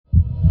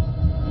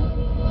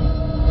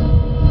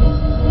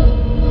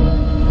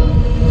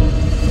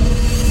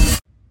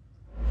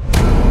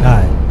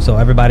So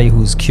everybody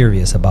who's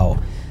curious about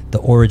the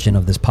origin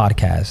of this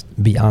podcast,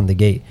 Beyond the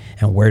Gate,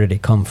 and where did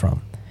it come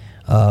from?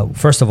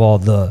 First of all,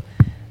 the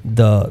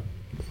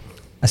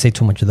I say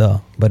too much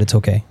but it's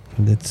okay.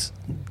 It's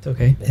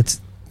okay.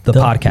 It's the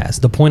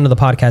podcast. The point of the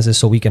podcast is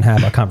so we can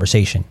have a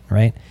conversation,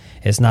 right?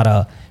 It's not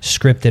a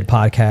scripted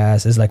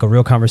podcast. It's like a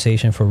real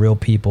conversation for real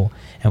people.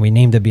 And we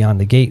named it Beyond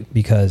the Gate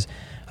because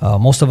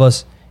most of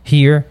us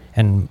here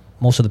and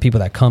most of the people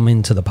that come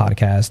into the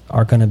podcast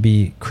are going to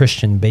be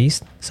Christian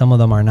based. Some of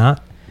them are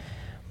not,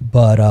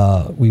 but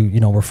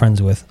we're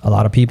friends with a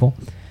lot of people.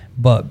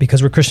 But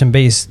because we're Christian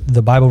based,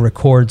 the Bible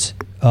records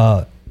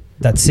that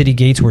city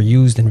gates were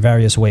used in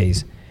various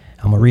ways.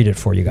 I'm gonna read it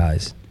for you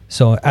guys.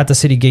 So at the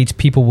city gates,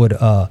 people would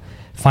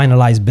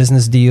finalize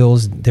business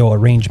deals. They'll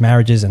arrange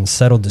marriages and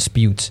settle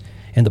disputes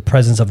in the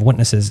presence of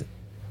witnesses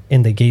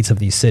in the gates of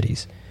these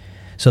cities.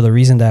 So the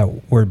reason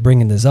that we're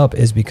bringing this up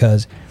is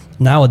because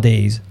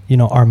nowadays,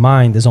 our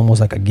mind is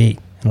almost like a gate.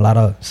 And a lot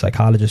of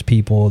psychologist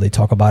people, they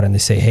talk about it and they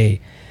say,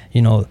 hey,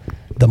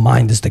 the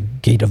mind is the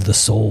gate of the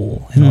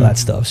soul and all that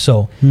stuff.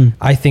 So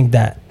I think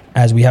that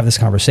as we have this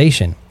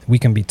conversation, we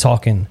can be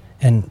talking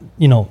and,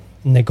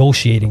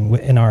 negotiating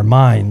in our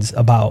minds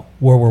about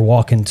where we're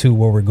walking to,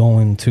 where we're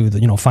going to,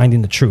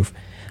 finding the truth.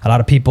 A lot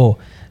of people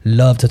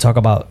love to talk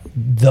about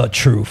the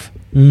truth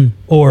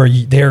or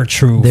their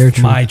truth,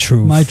 my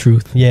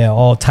truth. Yeah,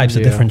 all types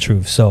of different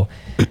truths. So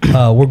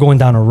we're going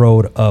down a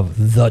road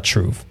of the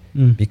truth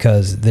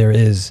because there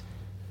is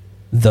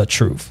the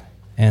truth.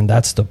 And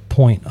that's the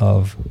point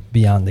of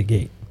Beyond the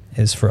Gate,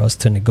 is for us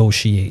to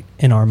negotiate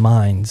in our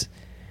minds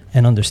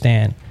and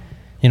understand,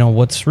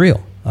 what's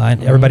real.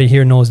 Everybody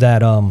here knows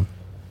that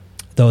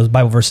those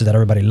Bible verses that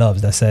everybody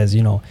loves that says,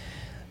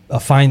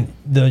 find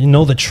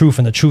the truth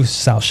and the truth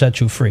shall set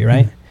you free,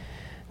 right?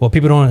 What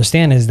people don't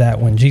understand is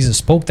that when Jesus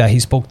spoke that, he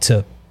spoke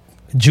to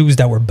Jews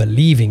that were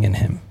believing in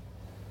him.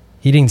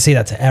 He didn't say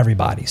that to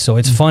everybody. So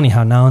it's funny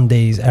how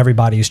nowadays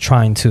everybody is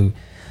trying to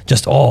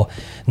just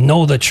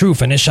know the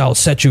truth and it shall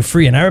set you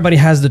free. And everybody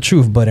has the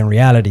truth. But in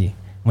reality,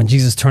 when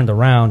Jesus turned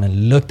around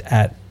and looked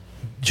at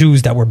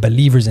Jews that were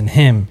believers in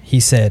him, he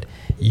said,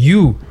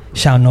 you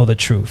shall know the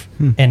truth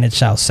and it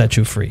shall set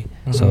you free.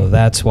 So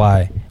that's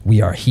why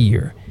we are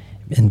here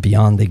in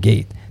Beyond the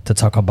Gate, to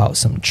talk about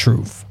some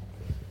truth.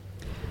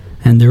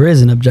 And there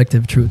is an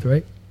objective truth,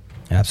 right?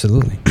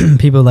 Absolutely.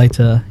 People like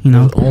to,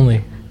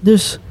 only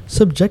there's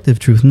subjective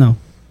truth. No,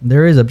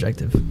 there is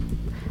objective.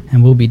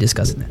 And we'll be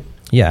discussing it.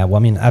 Yeah, well, I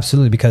mean,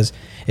 absolutely. Because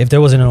if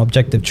there wasn't an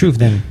objective truth,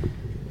 then,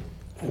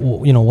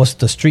 what's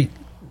the street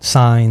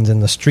signs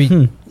and the street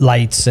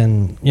lights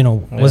and,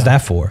 what's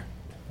that for?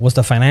 What's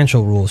the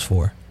financial rules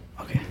for?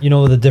 Okay.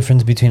 The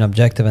difference between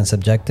objective and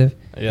subjective?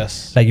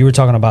 Yes. Like you were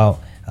talking about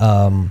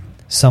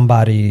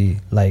somebody,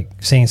 like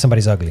saying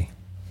somebody's ugly,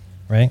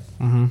 right?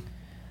 Mm-hmm.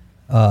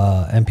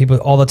 And people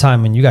all the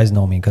time, and you guys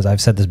know me because I've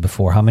said this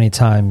before, how many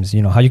times,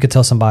 how you could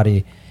tell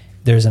somebody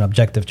there's an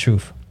objective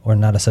truth or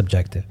not a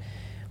subjective.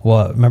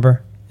 Well,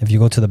 remember, if you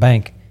go to the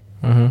bank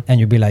and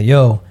you'd be like,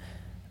 yo,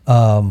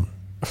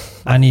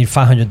 I need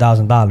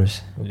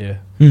 $500,000. Yeah.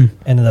 And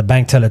then the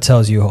bank teller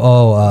tells you,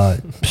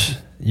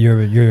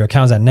 your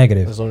account's at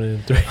negative. There's only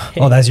 3.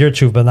 Oh, that's your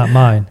truth, but not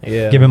mine.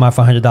 Yeah. Give me my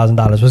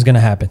 $500,000. What's going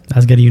to happen?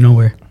 That's getting you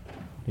nowhere.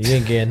 You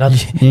ain't getting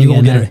nothing.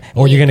 You're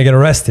going to get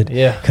arrested.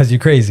 Yeah. Because you're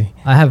crazy.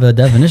 I have a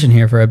definition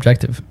here for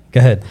objective. Go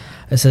ahead.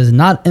 It says,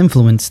 not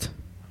influenced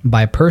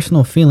by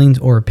personal feelings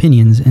or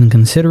opinions in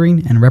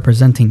considering and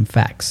representing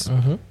facts.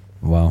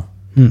 Wow.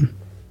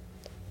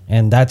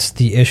 And that's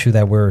the issue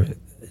that we're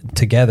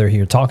together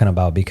here talking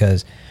about,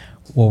 because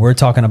what we're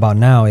talking about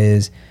now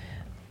is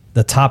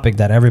the topic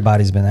that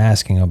everybody's been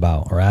asking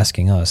about, or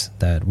asking us,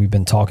 that we've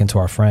been talking to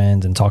our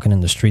friends and talking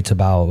in the streets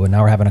about. Well,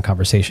 now we're having a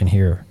conversation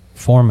here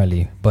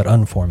formally, but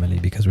informally,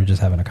 because we're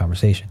just having a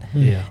conversation.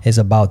 Yeah. Is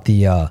about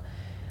the,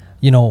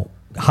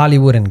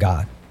 Hollywood and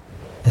God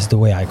is the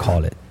way I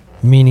call it.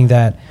 Meaning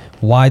that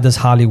why does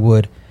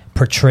Hollywood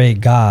portray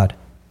God,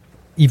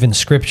 even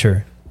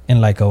scripture,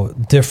 in like a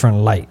different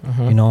light?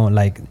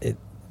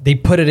 They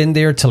put it in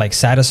there to like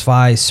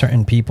satisfy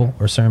certain people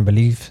or certain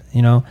beliefs,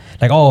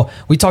 like, oh,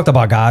 we talked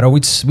about God, or we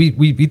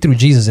threw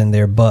Jesus in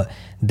there, but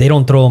they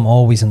don't throw him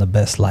always in the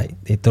best light.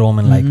 They throw him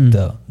in like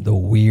the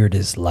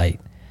weirdest light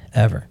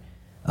ever.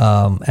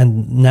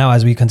 And now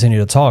as we continue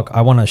to talk,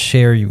 I want to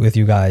share with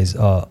you guys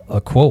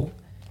a quote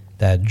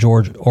that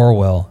George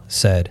Orwell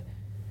said.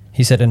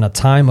 He said, in a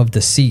time of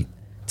deceit,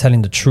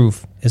 telling the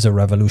truth is a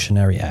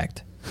revolutionary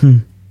act.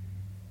 And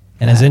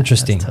it's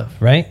interesting, that's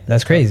right?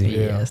 That's crazy.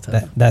 Yeah, that's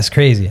tough. That's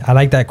crazy. I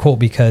like that quote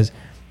because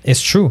it's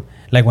true.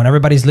 Like when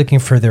everybody's looking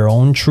for their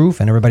own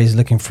truth and everybody's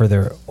looking for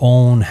their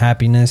own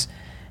happiness,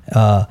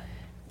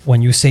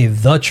 when you say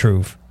the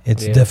truth,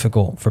 it's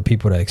difficult for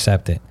people to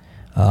accept it.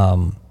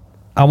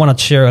 I want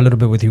to share a little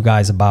bit with you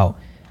guys about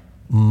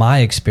my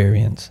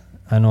experience.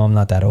 I know I'm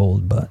not that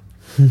old, but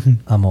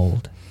I'm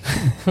old.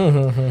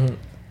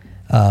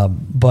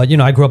 But,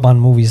 I grew up on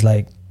movies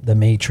like The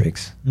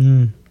Matrix.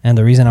 And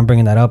the reason I'm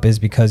bringing that up is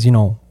because,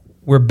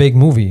 we're big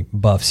movie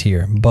buffs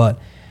here. But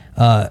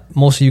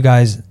most of you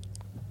guys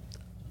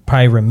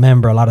probably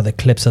remember a lot of the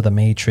clips of the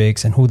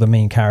Matrix and who the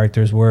main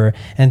characters were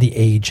and the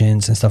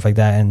agents and stuff like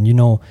that. And you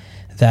know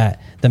that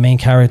the main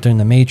character in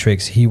the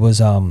Matrix, he was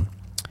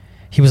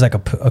like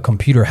a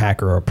computer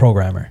hacker or a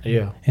programmer.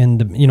 Yeah. And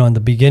in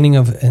the beginning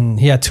and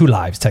he had 2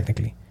 lives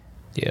technically.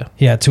 Yeah.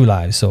 He had 2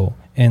 lives. So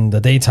in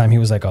the daytime, he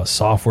was like a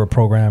software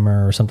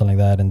programmer or something like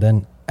that. And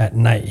then at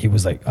night, he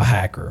was like a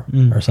hacker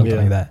or something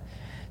like that.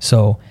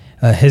 So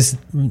his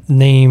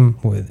name,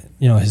 with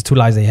his 2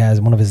 lives that he has,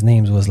 one of his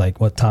names was like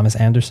Thomas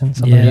Anderson.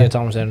 Something like Yeah, that?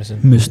 Thomas Anderson.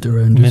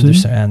 Mr.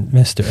 Anderson.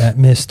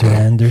 Mr.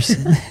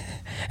 Anderson.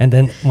 And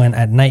then when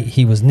at night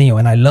he was Neo.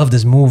 And I love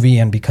this movie.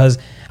 And because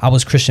I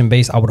was Christian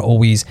based, I would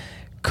always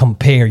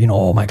compare,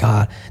 oh my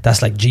God,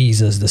 that's like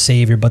Jesus, the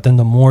Savior. But then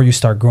the more you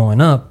start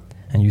growing up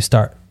and you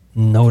start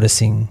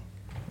noticing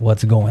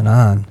what's going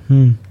on,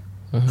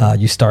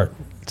 you start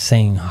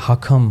saying, how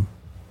come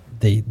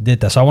they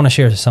did that? So I want to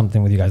share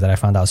something with you guys that I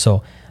found out.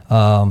 So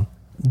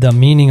the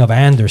meaning of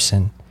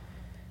Anderson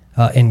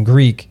in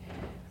Greek,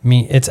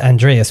 it's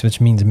Andreas,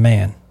 which means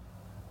man,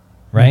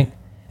 right?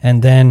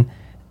 And then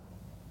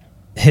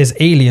his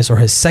alias or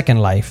his second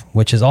life,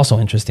 which is also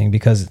interesting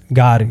because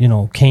God,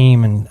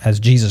 came and as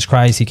Jesus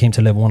Christ, he came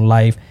to live one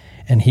life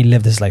and he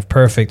lived his life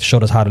perfect,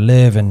 showed us how to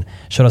live and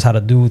showed us how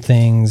to do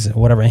things,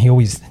 whatever. And he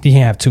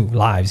didn't have 2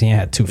 lives. He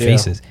had 2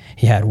 faces.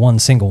 He had one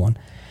single one.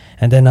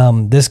 And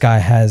then this guy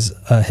has,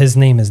 his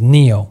name is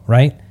Neo,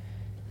 right?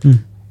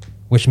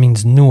 Which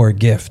means newer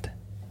gift,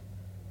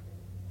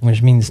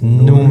 which means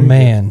new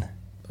man.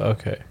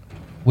 Okay.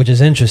 Which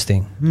is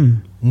interesting.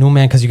 New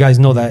man, because you guys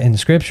know that in the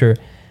scripture,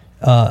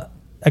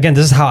 again,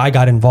 this is how I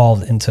got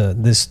involved into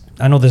this.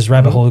 I know this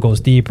rabbit hole goes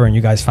deeper and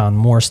you guys found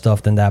more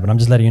stuff than that, but I'm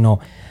just letting you know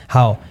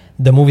how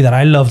the movie that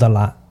I loved a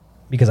lot,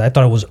 because I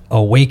thought it was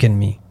awakened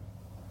me,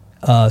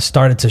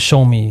 started to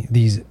show me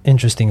these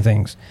interesting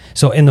things.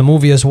 So in the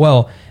movie as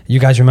well, you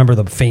guys remember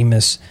the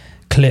famous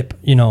clip,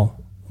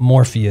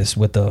 Morpheus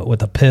with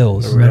the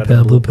pills. The red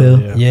pill, blue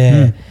pill.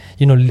 Yeah.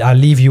 I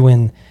leave you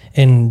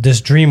in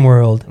this dream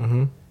world.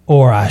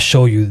 Or I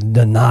show you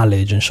the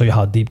knowledge and show you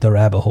how deep the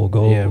rabbit hole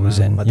goes. Yeah,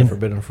 man, and like the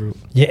forbidden fruit.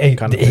 Yeah,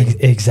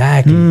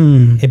 exactly.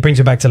 It brings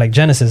you back to like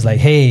Genesis, like,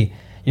 hey,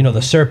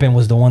 the serpent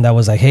was the one that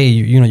was like, hey,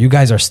 you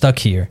guys are stuck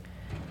here.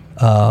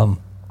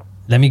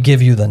 Let me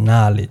give you the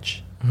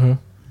knowledge,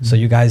 so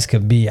you guys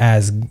could be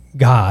as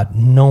God,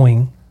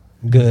 knowing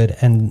good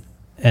and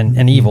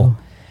evil.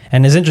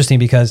 And it's interesting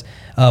because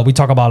we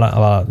talk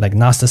about like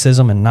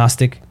Gnosticism and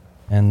Gnostic.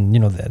 And,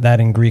 that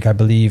in Greek, I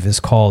believe,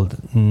 is called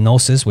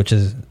gnosis, which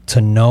is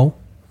to know.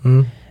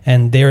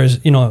 And there's,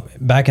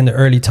 back in the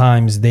early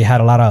times, they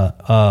had a lot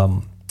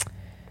of,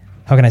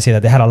 how can I say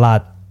that? They had a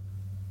lot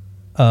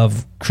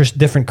of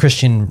different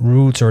Christian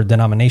roots or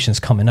denominations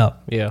coming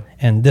up. Yeah.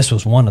 And this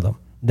was one of them,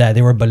 that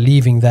they were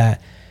believing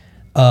that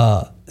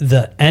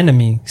the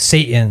enemy,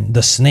 Satan,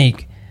 the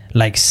snake,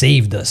 like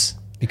saved us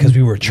because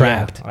we were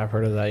trapped. Yeah, I've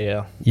heard of that,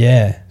 yeah.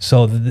 Yeah.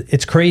 So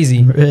it's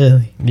crazy.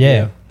 Really?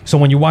 Yeah. So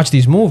when you watch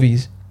these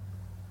movies,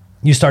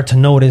 you start to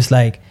notice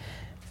like,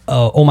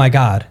 oh my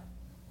God,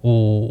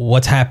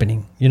 what's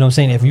happening? You know what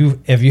I'm saying?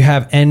 If you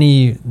have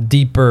any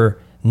deeper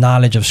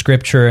knowledge of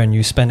scripture and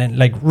you spend it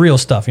like real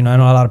stuff, I know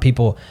a lot of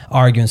people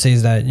argue and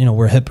says that,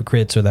 we're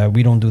hypocrites or that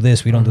we don't do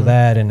this, we don't do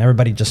that. And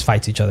everybody just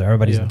fights each other.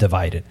 Everybody's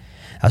divided.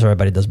 That's what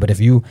everybody does. But if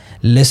you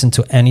listen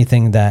to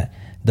anything that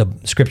the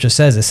scripture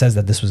says, it says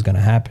that this was going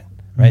to happen,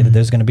 right? That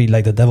there's going to be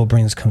like the devil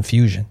brings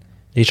confusion.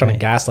 He's trying to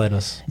gaslight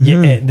us.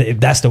 Yeah,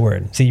 that's the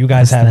word. See, you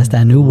guys That's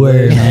that new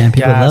word, man.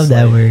 People love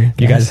that word.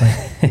 You guys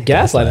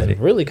Gaslighting,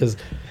 really, because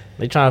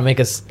they trying to make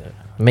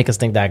us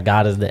think that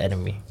God is the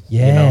enemy.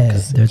 Yeah.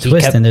 'cause They're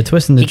twisting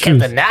the He truth. kept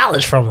the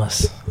knowledge from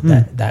us.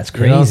 That's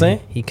crazy. You know what I'm saying?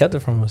 He kept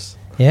it from us.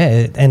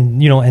 Yeah, and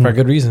and for a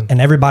good reason.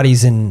 And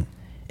everybody's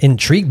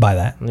intrigued by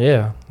that.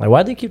 Yeah. Like,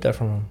 why'd they keep that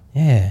from him?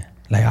 Yeah.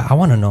 Like I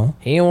want to know.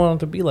 He didn't want him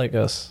to be like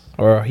us.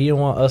 Or he didn't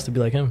want us to be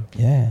like him.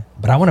 Yeah.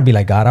 But I want to be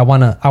like God. I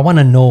want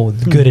to know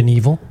the good and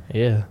evil.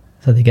 Yeah.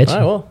 So they get you. All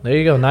right, well, there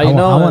you go. Now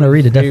I want to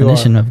read the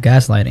definition of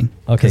gaslighting.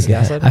 Okay. Is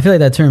gaslighting? I feel like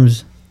that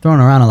term's thrown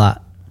around a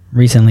lot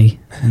recently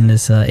in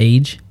this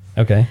age.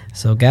 Okay.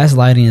 So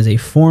gaslighting is a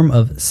form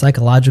of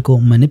psychological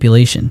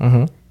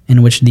manipulation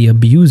in which the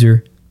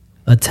abuser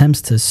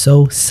attempts to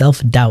sow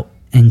self-doubt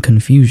and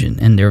confusion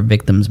in their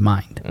victim's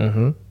mind.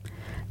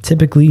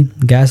 Typically,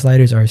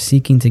 gaslighters are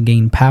seeking to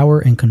gain power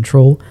and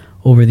control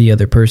over the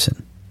other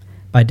person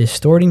by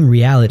distorting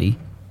reality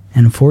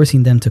and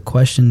forcing them to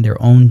question their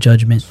own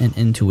judgment and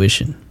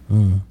intuition.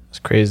 It's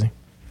crazy.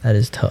 That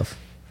is tough.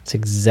 It's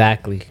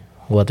exactly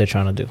what they're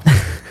trying to do.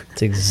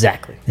 It's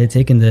exactly. They're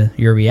taking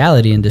your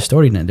reality and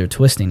distorting it. They're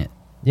twisting it.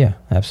 Yeah,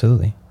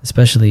 absolutely.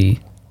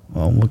 Especially,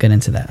 well, we'll get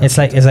into that. It's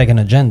like an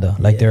agenda.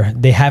 Like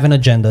they have an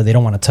agenda. They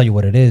don't want to tell you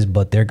what it is,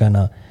 but they're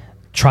gonna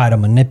try to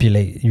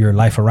manipulate your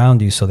life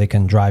around you so they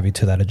can drive you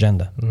to that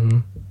agenda.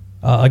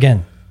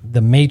 Again,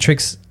 the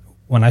Matrix.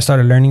 When I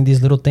started learning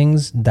these little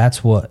things,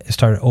 that's what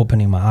started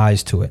opening my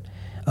eyes to it.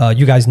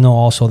 You guys know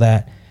also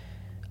that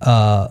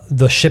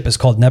the ship is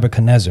called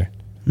Nebuchadnezzar,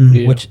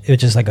 which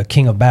is like a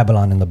king of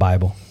Babylon in the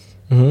Bible.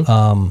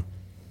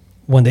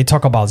 when they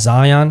talk about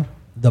Zion,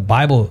 the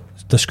Bible,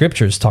 the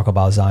scriptures talk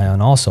about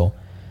Zion also,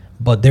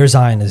 but their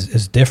Zion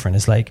is different.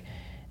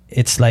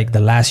 It's like the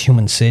last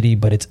human city,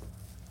 but it's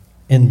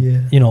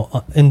in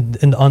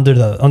in under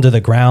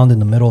the ground in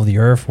the middle of the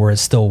earth where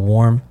it's still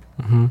warm.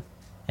 Mm-hmm.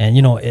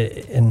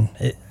 And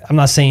I'm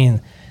not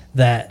saying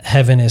that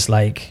heaven is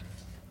like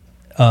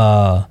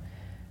the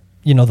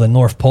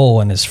North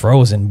Pole and it's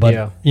frozen,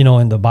 but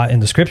in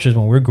the scriptures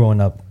when we're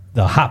growing up,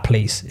 the hot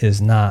place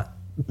is not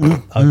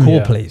a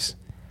cool place.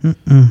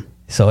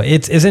 So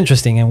it's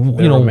interesting, and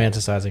they're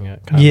romanticizing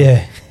it.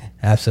 Yeah,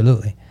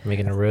 absolutely,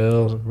 making it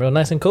real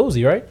nice and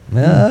cozy, right?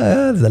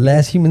 The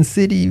last human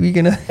city we're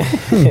gonna.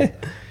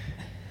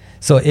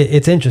 So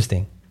it's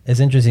interesting.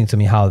 It's interesting to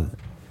me how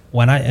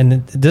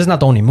this is not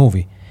the only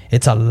movie.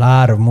 It's a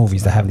lot of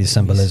movies that have this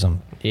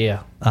symbolism.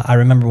 Yeah, I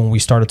remember when we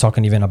started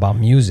talking even about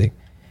music,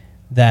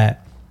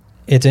 that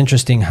it's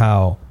interesting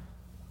how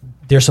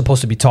they're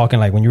supposed to be talking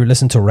like when you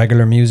listen to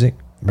regular music,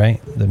 right?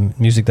 The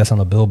music that's on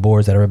the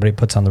billboards that everybody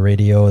puts on the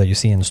radio that you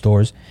see in the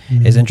stores.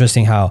 Mm-hmm. It's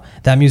interesting how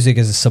that music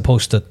is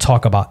supposed to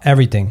talk about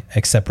everything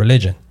except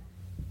religion.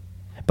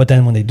 But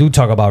then when they do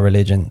talk about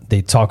religion,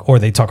 they talk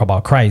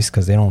about Christ,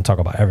 because they don't talk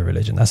about every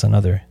religion. That's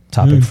another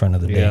topic for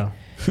another day.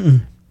 Yeah.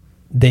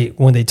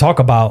 When they talk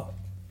about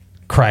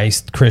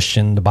Christ,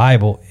 Christian, the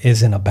Bible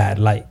is in a bad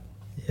light.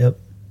 Yep.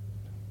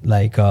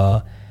 Like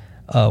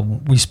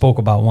we spoke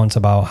about once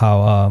about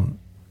how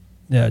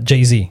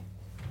Jay-Z,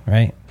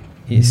 right?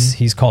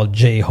 He's called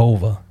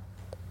Jehovah.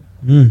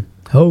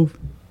 Hove.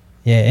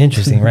 Yeah,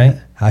 interesting, right?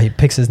 How he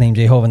picks his name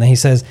Jehovah, and then he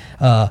says,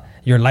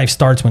 "Your life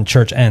starts when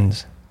church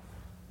ends."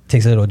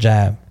 Takes a little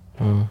jab.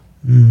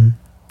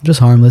 Just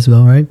harmless,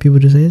 though, right? People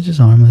just say it's just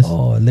harmless.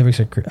 Oh, lyrics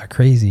are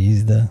crazy.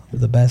 He's the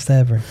best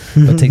ever,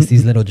 but takes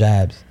these little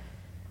jabs.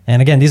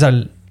 And again, these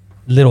are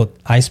little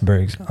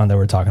icebergs on that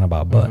we're talking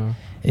about, but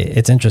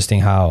it's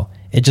interesting how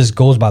it just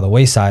goes by the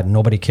wayside. And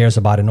nobody cares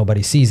about it.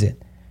 Nobody sees it.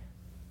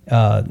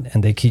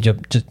 And they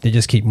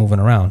just keep moving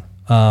around.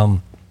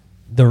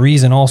 The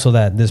reason also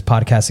that this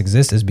podcast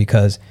exists is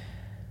because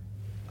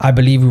I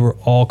believe we were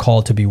all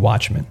called to be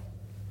watchmen.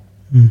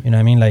 You know what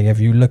I mean? Like if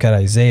you look at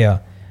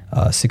Isaiah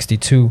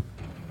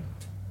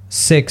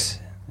 62:6,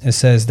 it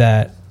says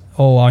that,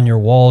 "Oh, on your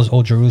walls,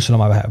 O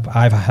Jerusalem,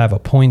 I have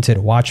appointed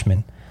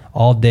watchmen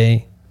all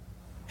day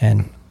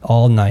and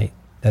all night,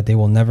 that they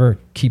will never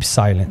keep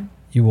silent.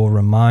 You will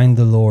remind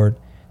the Lord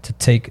to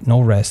take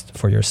no rest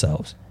for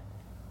yourselves."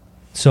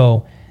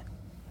 So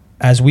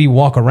as we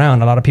walk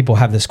around, a lot of people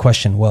have this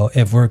question, well,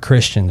 if we're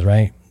Christians,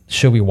 right,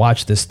 should we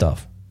watch this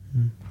stuff?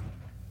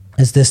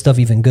 Is this stuff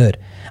even good?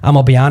 I'm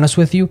going to be honest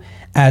with you.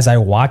 As I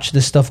watch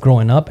this stuff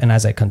growing up and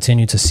as I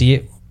continue to see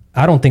it,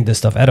 I don't think this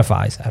stuff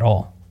edifies at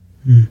all.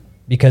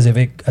 Because if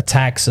it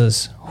attacks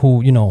us, who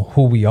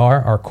we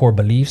are, our core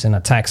beliefs, and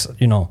attacks,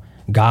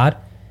 God,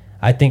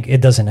 I think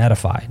it doesn't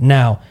edify.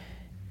 Now,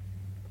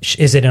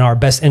 is it in our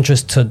best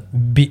interest to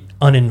be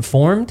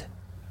uninformed?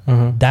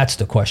 That's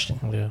the question.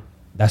 Yeah.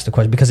 That's the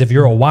question. Because if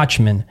you're a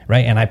watchman,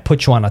 right, and I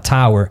put you on a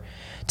tower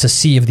to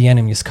see if the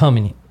enemy is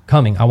coming,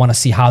 I want to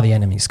see how the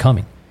enemy is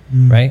coming,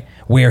 right?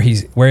 Where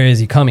is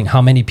he coming?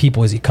 How many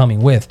people is he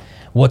coming with?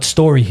 What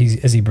story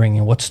is he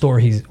bringing? What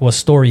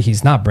story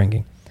he's not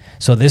bringing?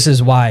 So this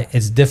is why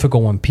it's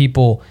difficult when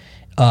people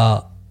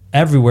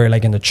everywhere,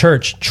 like in the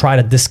church, try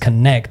to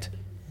disconnect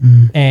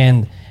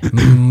and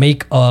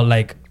make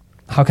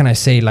how can I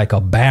say, like a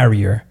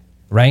barrier,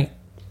 right?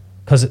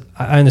 Because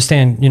I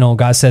understand,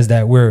 God says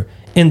that we're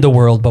in the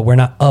world, but we're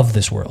not of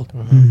this world,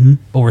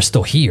 but we're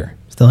still here.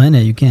 Still in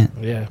it, you can't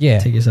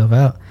take yourself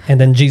out. And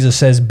then Jesus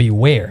says,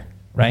 beware,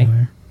 right?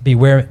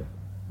 Beware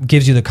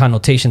gives you the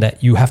connotation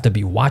that you have to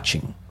be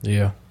watching.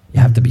 Yeah. You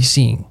have to be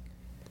seeing.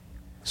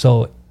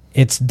 So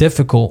it's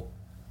difficult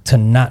to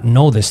not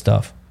know this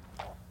stuff,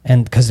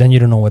 and because then you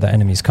don't know where the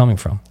enemy's coming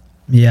from.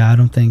 Yeah, I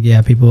don't think,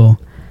 people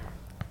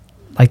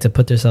like to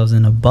put themselves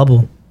in a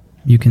bubble,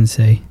 you can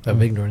say.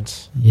 Of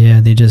ignorance.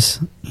 Yeah, they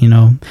just,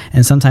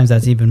 and sometimes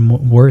that's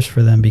even worse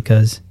for them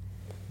because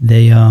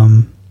they,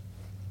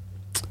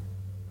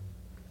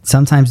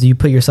 sometimes you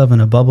put yourself in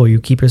a bubble, you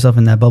keep yourself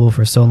in that bubble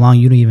for so long,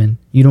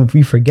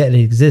 you forget it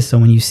exists. So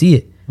when you see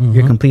it,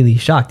 you're completely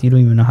shocked. You don't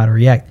even know how to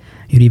react.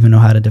 You don't even know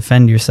how to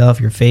defend yourself,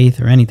 your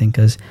faith, or anything,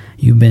 because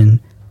you've been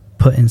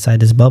put inside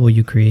this bubble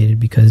you created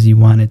because you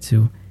wanted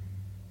to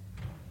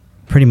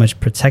pretty much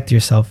protect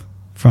yourself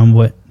from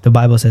what the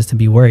Bible says to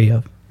be wary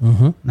of,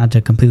 not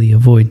to completely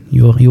avoid.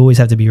 You always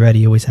have to be ready.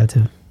 You always have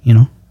to,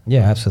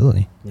 Yeah,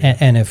 absolutely. Yeah.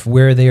 And if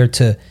we're there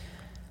to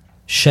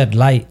shed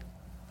light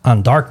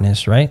on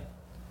darkness, right?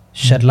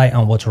 Shed light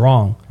on what's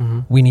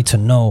wrong. We need to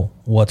know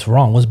what's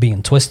wrong, what's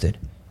being twisted.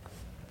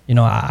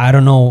 I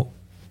don't know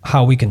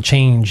how we can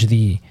change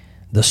the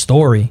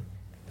story.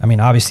 I mean,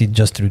 obviously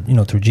just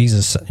through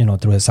Jesus,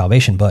 through his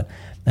salvation,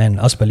 and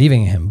us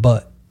believing in him.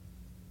 But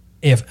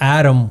if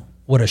Adam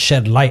would have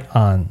shed light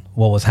on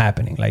what was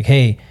happening, like,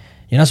 hey,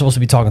 you're not supposed to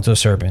be talking to a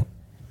serpent,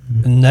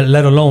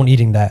 let alone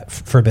eating that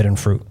forbidden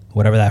fruit,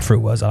 whatever that fruit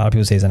was. A lot of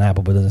people say it's an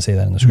apple, but it doesn't say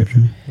that in the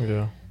scripture.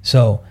 Yeah.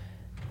 So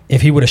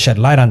if he would have shed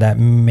light on that,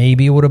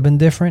 maybe it would have been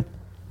different.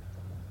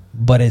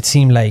 but it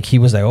seemed like he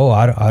was like, oh,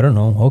 I don't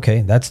know.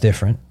 Okay, that's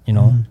different. You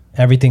know,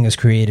 everything is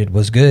created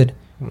was good.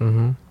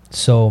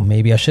 So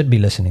maybe I should be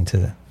listening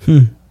to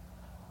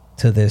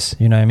to this.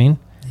 You know what I mean?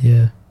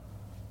 Yeah.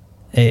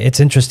 It's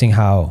interesting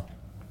how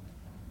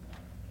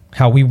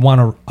we want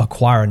to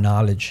acquire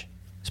knowledge,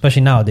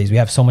 especially nowadays. We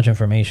have so much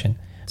information,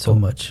 So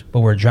much. but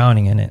we're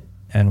drowning in it,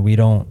 and we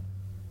don't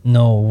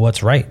know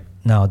what's right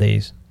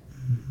nowadays.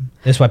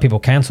 That's why people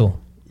cancel.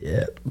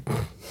 Yeah.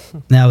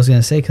 Now I was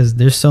gonna say, because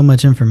there's so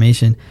much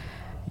information.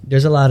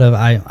 There's a lot of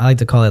I like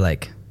to call it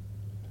like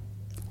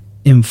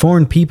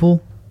informed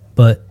people,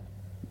 but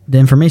the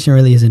information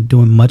really isn't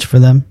doing much for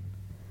them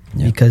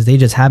because they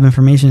just have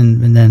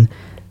information, and then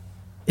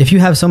if you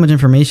have so much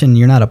information and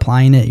you're not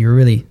applying it,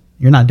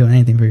 you're not doing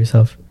anything for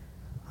yourself.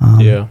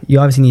 You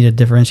obviously need to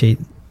differentiate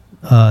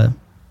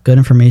good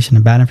information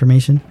and bad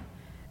information,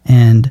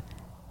 and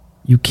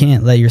you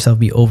can't let yourself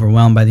be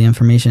overwhelmed by the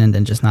information and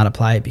then just not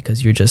apply it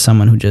because you're just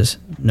someone who just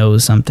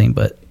knows something,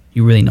 but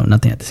you really know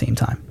nothing at the same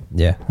time.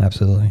 Yeah,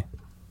 absolutely.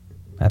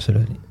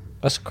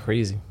 That's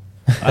crazy.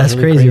 That's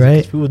really crazy,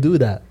 right? People do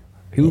that.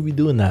 People be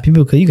doing that.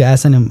 You could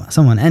ask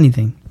someone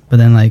anything, but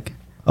then like,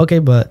 okay,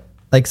 but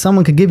like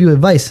someone could give you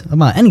advice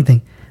about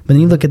anything, but then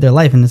you look at their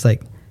life and it's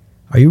like,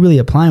 are you really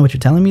applying what you're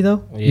telling me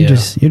though? Yeah.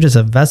 You're just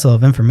a vessel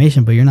of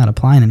information, but you're not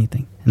applying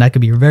anything, and that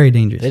could be very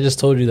dangerous. They just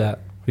told you that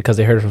because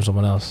they heard it from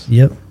someone else.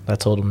 Yep. That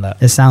told them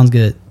that. It sounds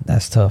good.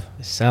 That's tough.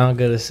 It sound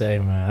good to say,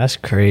 man. That's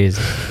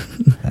crazy.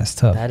 That's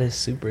tough. That is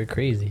super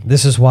crazy.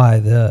 This is why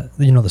the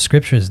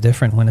scripture is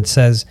different when it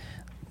says,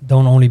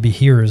 "Don't only be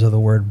hearers of the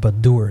word,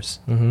 but doers."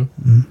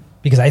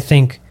 Because I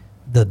think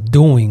the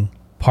doing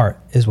part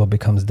is what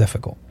becomes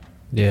difficult.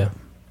 Yeah.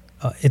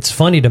 It's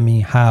funny to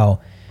me how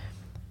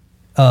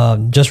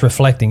just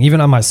reflecting, even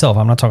on myself,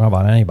 I'm not talking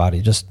about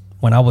anybody, just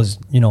when I was,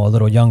 a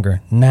little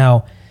younger.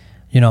 Now,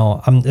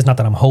 it's not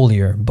that I'm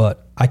holier,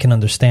 but I can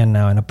understand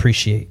now and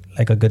appreciate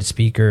like a good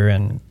speaker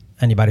and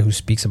anybody who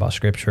speaks about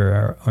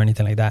scripture or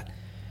anything like that.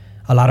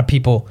 A lot of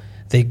people,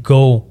 they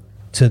go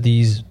to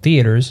these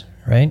theaters,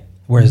 right,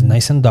 where it's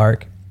nice and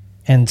dark,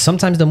 and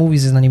sometimes the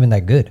movies is not even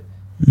that good,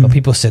 but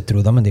people sit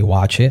through them and they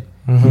watch it.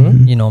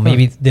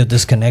 Maybe they'll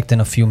disconnect in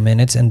a few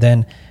minutes, and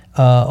then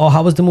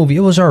how was the movie?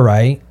 It was all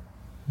right.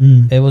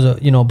 It was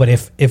but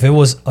if it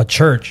was a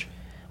church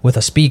with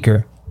a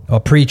speaker, a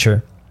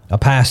preacher, a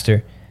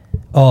pastor,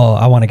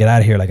 I want to get out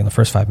of here like in the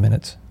first 5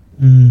 minutes.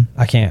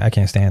 I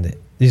can't stand it.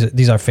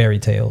 These are fairy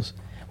tales,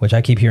 which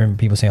I keep hearing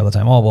people say all the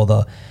time. Oh,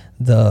 well,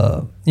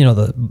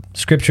 the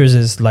scriptures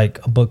is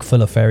like a book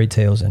full of fairy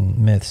tales and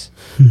myths.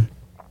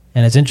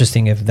 And it's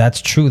interesting, if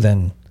that's true,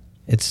 then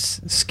it's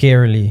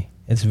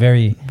it's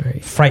very, very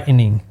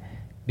frightening,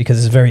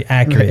 because it's very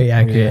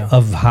accurate,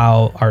 of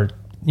how our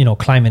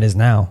climate is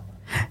now.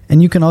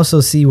 And you can also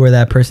see where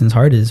that person's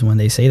heart is when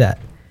they say that,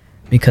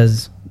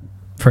 because,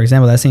 for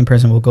example, that same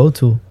person will go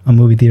to a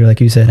movie theater, like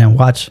you said, and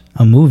watch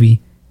a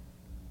movie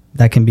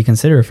that can be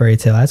considered a fairy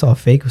tale. That's all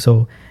fake.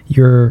 So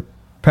you're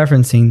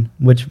preferencing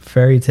which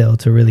fairy tale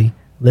to really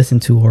listen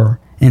to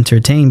or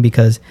entertain,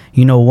 because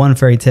one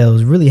fairy tale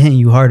is really hitting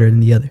you harder than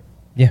the other.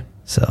 Yeah.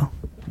 So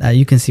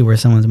you can see where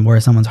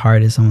someone's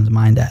heart is, someone's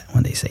mind at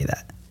when they say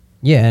that.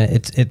 Yeah,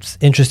 it's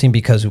interesting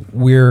because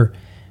we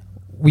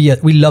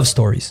love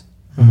stories.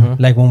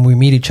 Like when we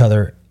meet each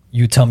other,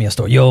 you tell me a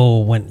story.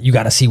 When you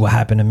got to see what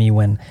happened to me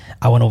when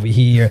I went over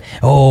here.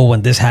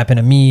 When this happened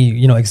to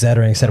me, et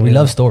cetera, et cetera. We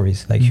love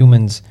stories. Like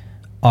humans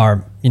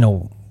are,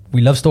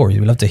 we love stories.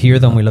 We love to hear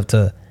them. We love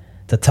to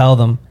tell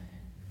them.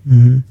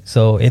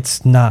 So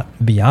it's not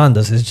beyond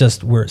us. It's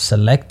just we're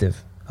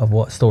selective of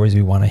what stories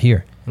we want to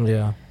hear.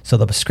 Yeah. So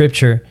the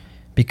scripture,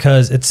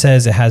 because it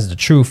says it has the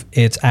truth,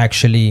 it's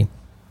actually,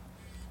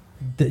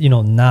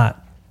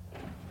 not,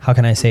 how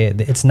can I say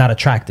it? It's not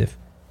attractive.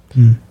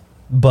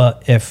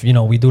 But if,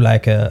 we do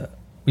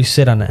we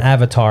sit on an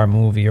Avatar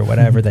movie or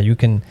whatever, that you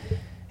can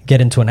get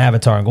into an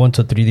avatar and go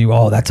into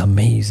 3D, that's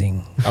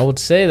amazing. I would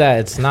say that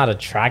it's not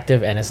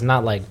attractive, and it's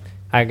not like,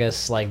 I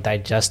guess, like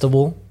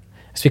digestible.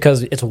 It's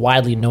because it's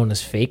widely known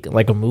as fake,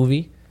 like a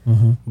movie.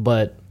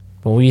 But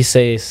when we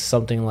say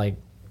something like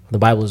the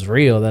Bible is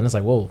real, then it's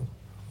like, whoa,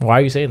 why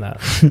are you saying that?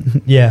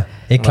 Yeah,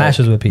 it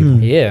clashes with people.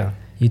 Yeah.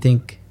 You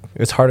think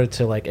It's harder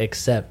to like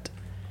accept.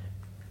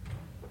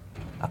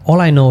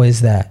 All I know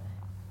is that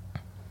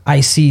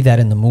I see that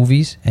in the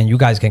movies, and you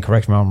guys can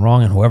correct me if I'm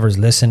wrong, and whoever's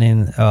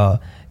listening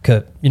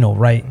could,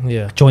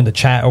 join the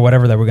chat or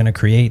whatever that we're going to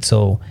create,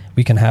 so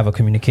we can have a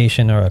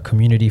communication or a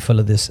community full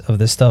of this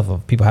stuff,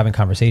 of people having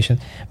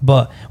conversations.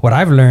 But what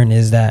I've learned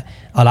is that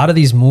a lot of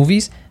these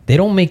movies, they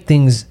don't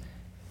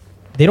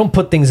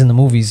put things in the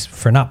movies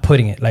for not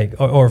putting it, like,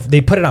 or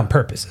they put it on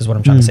purpose, is what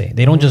I'm trying to say.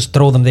 They don't just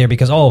throw them there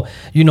because,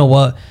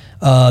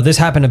 this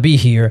happened to be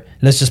here,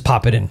 let's just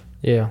pop it in.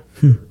 Yeah.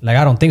 Like,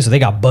 I don't think so. They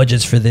got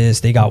budgets for this.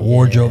 They got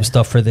wardrobe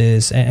stuff for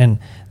this. And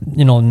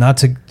not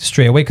to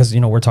stray away, because,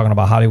 we're talking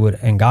about Hollywood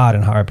and God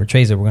and how it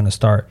portrays it. We're going to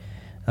start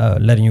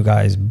letting you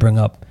guys bring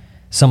up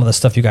some of the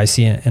stuff you guys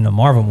see in the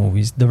Marvel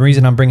movies. The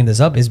reason I'm bringing this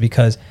up is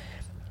because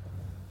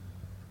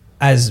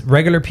as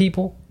regular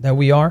people that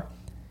we are,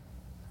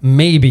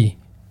 maybe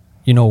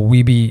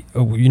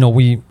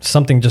we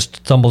something just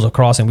stumbles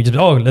across and we just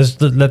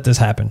let's let this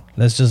happen.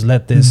 Let's just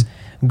let this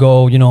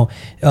go.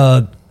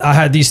 I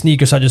had these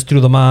sneakers, I just threw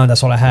them on.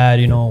 That's all I had.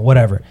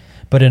 Whatever.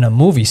 But in a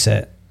movie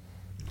set,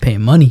 Pay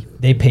money.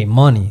 they pay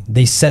money.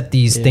 They set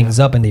these things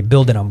up and they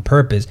build it on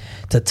purpose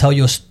to tell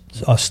you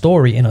a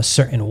story in a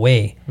certain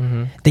way.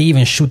 They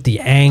even shoot the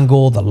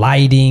angle, the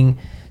lighting.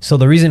 So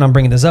the reason I'm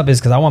bringing this up is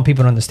because I want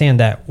people to understand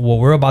that what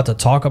we're about to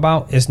talk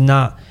about is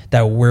not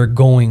that we're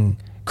going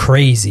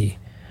crazy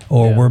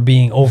or we're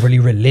being overly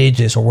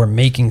religious or we're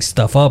making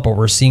stuff up or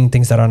we're seeing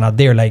things that are not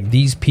there. Like,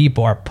 these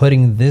people are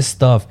putting this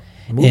stuff.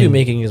 Movie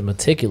making is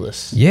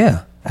meticulous.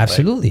 Yeah,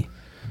 absolutely.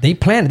 They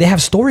plan. They have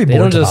They don't storyboards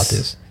about just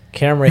this.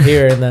 camera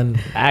here and then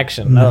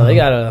action. No, they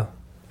gotta.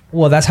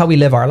 Well, that's how we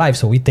live our life.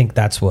 So we think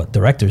that's what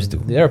directors do.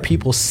 There are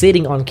people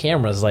sitting on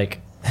cameras, like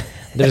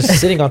they're just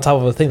sitting on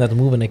top of a thing that's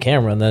moving the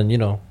camera, and then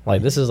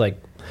this is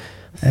like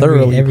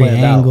thoroughly every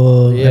planned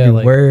angle, out.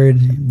 every word.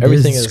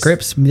 everything There's is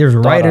scripts. There's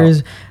thought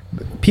writers.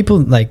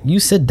 People you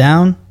sit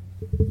down,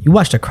 you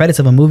watch the credits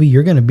of a movie.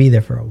 You're gonna be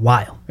there for a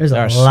while. There's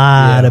a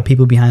lot of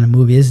people behind a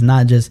movie. It's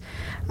not just.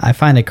 I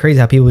find it crazy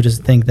how people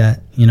just think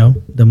that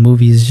the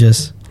movie is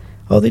just.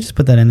 Oh, they just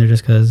put that in there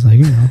just because,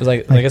 It's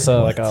like it's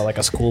like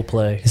a school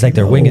play. It's like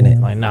they're winging it.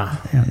 Like nah,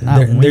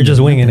 They're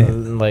just winging it.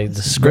 like the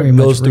Very script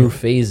much goes through real.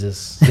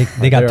 phases.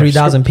 They got There are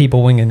 3,000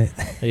 people winging it.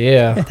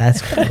 Yeah.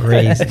 That's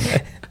crazy.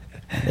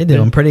 They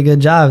do a pretty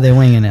good job. They're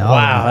winging it. all of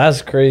Wow, them.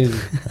 that's crazy.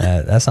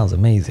 That sounds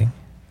amazing.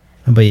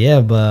 But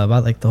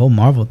about the whole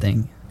Marvel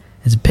thing,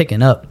 it's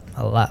picking up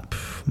a lot.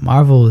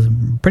 Marvel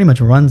pretty much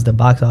runs the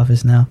box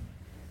office now.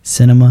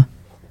 Cinema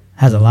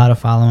has a lot of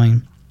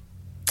following.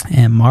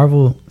 And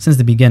Marvel, since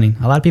the beginning,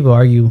 a lot of people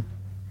argue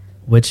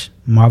which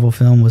Marvel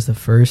film was the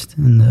first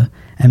in the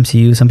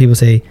MCU. Some people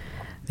say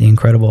The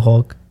Incredible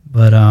Hulk.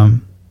 But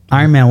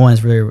Iron Man 1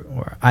 is really,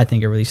 or I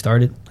think it really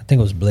started. I think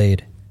it was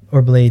Blade.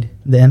 Or Blade,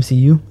 the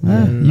MCU.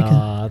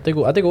 I think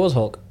it was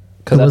Hulk.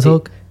 It was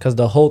Hulk? Because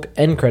the Hulk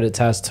end credits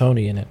has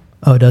Tony in it.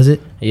 Oh, does it?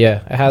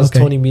 Yeah, it has Okay.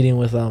 Tony meeting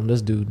with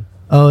this dude,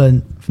 Oh,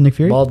 and Nick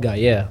Fury? bald guy.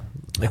 Yeah,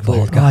 Nick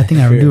Bald Fury. Oh, I think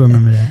I do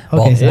remember that. Okay,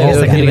 Bald- so yeah, that's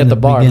he was kind of meeting in at the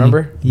bar, beginning.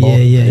 remember?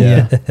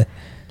 Yeah.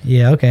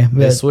 Yeah, okay.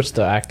 They But switched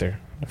the actor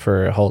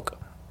for Hulk.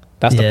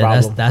 That's the yeah,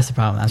 problem. That's the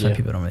problem. That's why Yeah.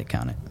 people don't really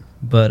count it.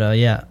 But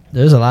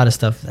there's a lot of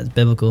stuff that's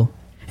biblical.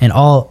 And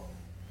all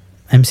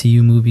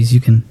MCU movies,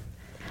 you can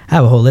I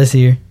have a whole list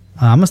here.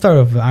 I'm going to start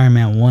off with Iron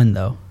Man 1,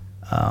 though.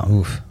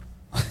 Oof.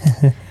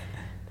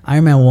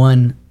 Iron Man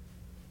 1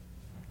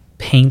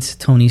 paints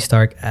Tony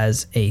Stark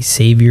as a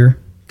savior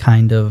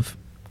kind of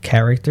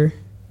character.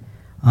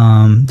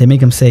 They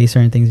make him say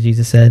certain things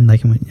Jesus said,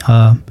 like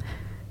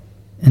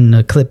in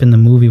the clip in the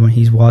movie when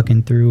he's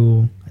walking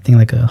through, I think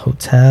like a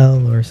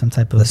hotel or some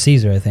type of The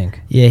Caesar, I think.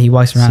 Yeah, he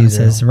walks around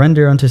Caesar. and says,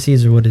 "Surrender unto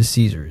Caesar what is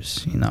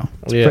Caesar's."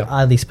 It's a Yeah.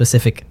 oddly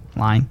specific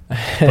line,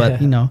 but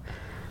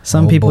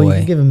some Oh, people you boy.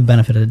 can give him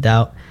benefit of the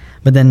doubt.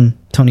 But then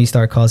Tony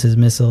Stark calls his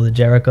missile the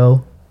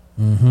Jericho.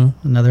 Mm-hmm.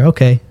 Another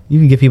you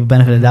can give people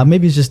benefit of the doubt.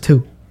 Maybe it's just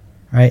two,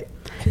 right?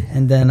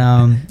 And then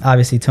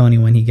obviously Tony,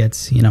 when he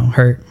gets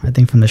hurt, I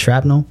think from the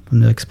shrapnel, from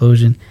the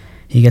explosion,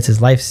 he gets his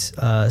life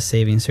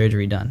saving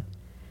surgery done.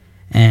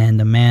 And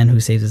the man who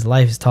saves his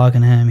life is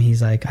talking to him.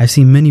 He's like, "I've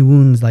seen many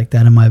wounds like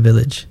that in my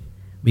village.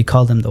 We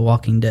call them the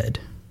Walking Dead."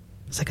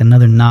 It's like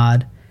another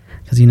nod,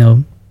 because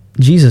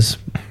Jesus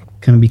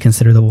can be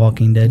considered the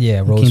Walking Dead.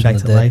 Yeah, He rose came from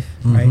back the to dead. life,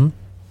 right? Mhm.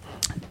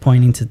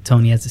 Pointing to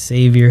Tony as the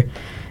savior.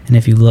 And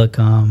if you look,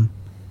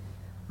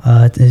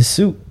 his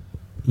suit,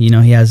 he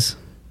has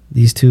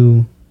these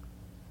two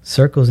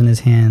circles in his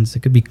hands.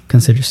 It could be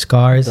considered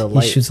scars. The He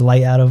light. shoots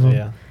light out of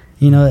them.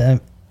 Yeah.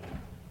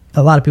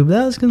 A lot of people,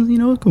 that was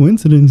a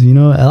coincidence.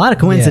 A lot of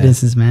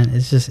coincidences, man.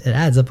 It's just, it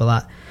adds up a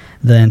lot.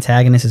 The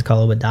antagonist is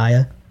called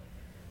Obadiah.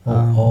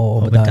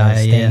 Obadiah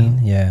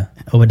Stane. Yeah.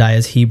 Obadiah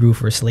is Hebrew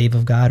for slave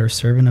of God or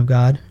servant of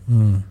God,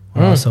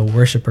 or also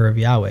worshiper of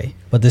Yahweh.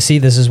 But this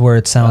is where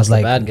it sounds That's the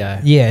like bad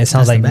guy. Yeah, it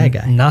sounds That's like the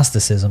bad guy.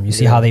 Gnosticism. You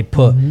see Yeah. how they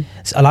put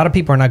a lot of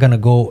people are not going to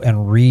go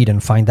and read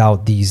and find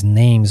out these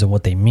names and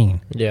what they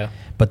mean. Yeah.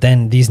 But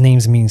then these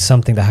names mean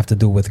something that have to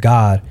do with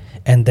God,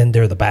 and then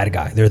they're the bad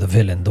guy. They're the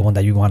villain, the one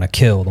that you want to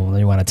kill, the one that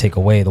you want to take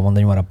away, the one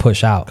that you want to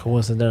push out.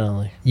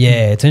 Coincidentally.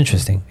 Yeah, it's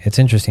interesting. It's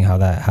interesting how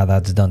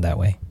that's done that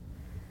way.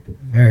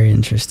 Very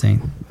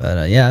interesting. But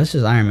it's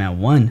just Iron Man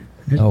 1.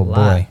 There's Oh, a lot,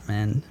 boy.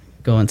 man.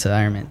 Going to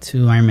Iron Man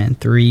 2, Iron Man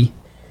 3.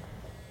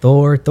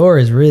 Thor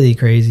is really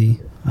crazy.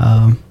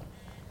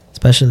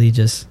 Especially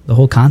just the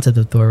whole concept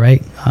of Thor,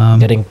 right?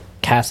 Getting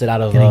casted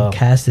out of Getting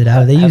casted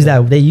out. They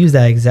use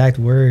that exact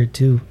word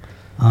too.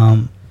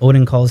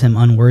 Odin calls him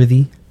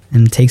unworthy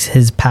and takes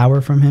his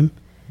power from him,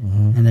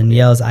 and then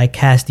yells, "I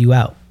cast you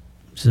out,"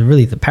 which is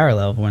really the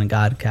parallel of when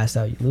God cast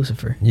out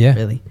Lucifer. Yeah.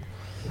 Really.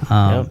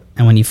 And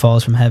when he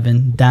falls from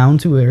heaven down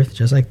to earth,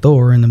 just like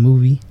Thor in the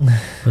movie,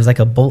 it was like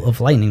a bolt of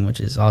lightning, which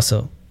is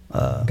also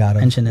God of-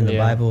 mentioned in the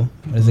Yeah. Bible.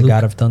 What is the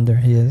God of Thunder?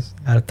 He is.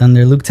 God of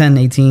Thunder. Luke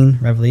 10:18,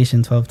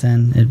 Revelation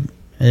 12:10.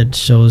 It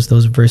shows,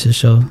 those verses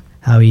show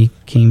how he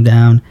came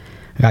down,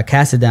 got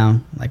casted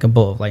down like a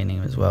bolt of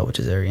lightning as well, which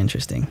is very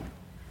interesting.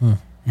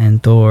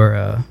 And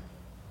Thor,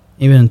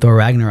 even in Thor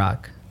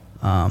Ragnarok,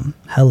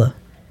 Hela,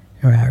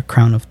 her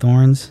crown of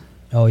thorns.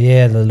 Oh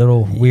yeah, the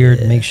little weird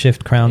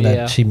makeshift crown Yeah.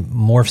 that she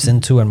morphs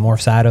into and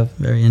morphs out of.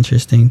 Very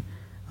interesting.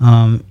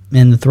 In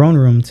the throne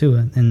room too,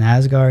 in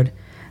Asgard,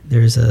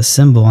 there's a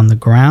symbol on the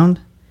ground,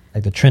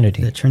 Like the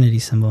Trinity. the Trinity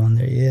symbol on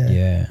there. Yeah,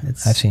 Yeah,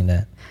 It's, I've seen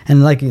that.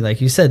 and like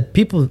you said,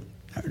 people,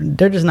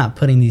 they're just not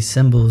putting these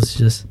symbols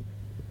just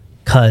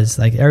cause.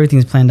 Like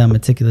everything's planned out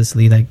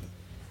meticulously. Like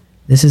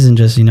this isn't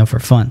just for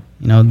fun.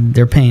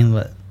 They're paying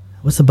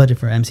what's the budget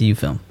for an MCU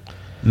film?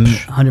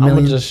 100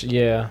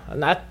 million,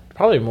 not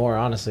probably more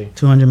honestly.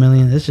 200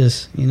 million. It's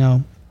just people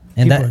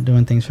that- are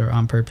doing things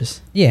on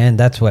purpose. Yeah, and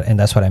that's what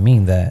I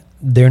mean, that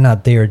they're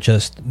not there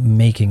just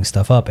making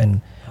stuff up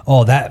and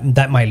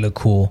that might look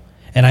cool.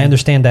 And I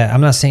understand that.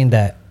 I'm not saying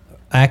that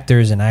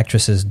actors and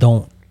actresses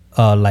don't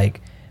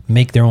like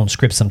make their own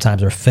scripts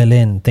sometimes or fill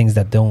in things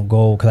that don't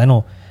go, because I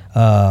know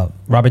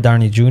Robert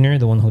Downey Jr.,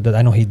 the one who does,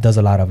 I know he does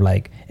a lot of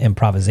like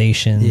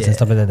improvisations and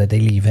stuff like that they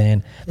leave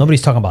in.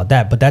 Nobody's talking about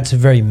that, but that's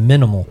very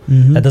minimal.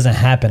 That doesn't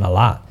happen a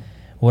lot.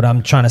 What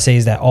I'm trying to say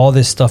is that all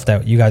this stuff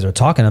that you guys are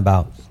talking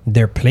about,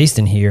 they're placed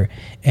in here,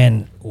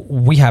 and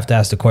we have to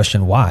ask the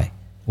question, why?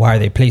 Why are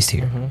they placed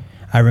here?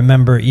 I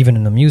remember even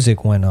in the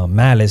music when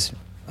Malice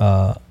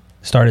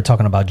started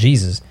talking about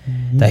Jesus,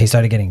 that he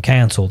started getting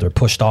canceled or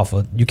pushed off.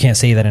 You can't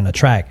say that in a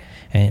track.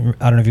 And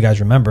I don't know if you guys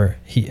remember,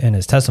 he in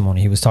his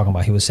testimony, he was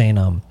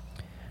saying,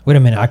 wait a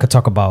minute, I could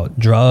talk about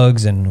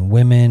drugs and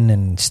women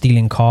and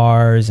stealing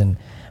cars and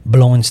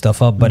blowing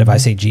stuff up, but if I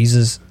say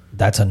Jesus,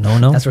 that's a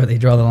no-no. That's where they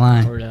draw the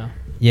line.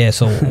 Yeah,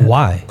 so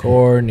why?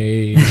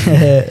 Corny.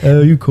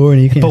 Oh, you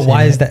corny. You can't. But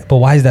why is that? But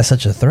why is that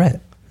such a threat?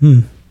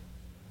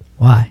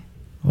 Why?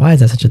 Why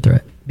is that such a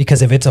threat?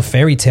 Because if it's a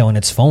fairy tale and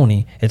it's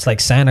phony, it's like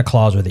Santa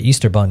Claus or the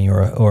Easter Bunny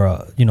or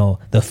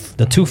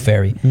the Tooth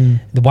Fairy.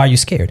 Why are you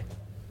scared?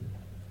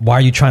 Why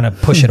are you trying to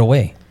push it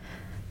away?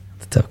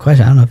 It's a tough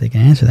question. I don't know if they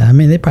can answer that. I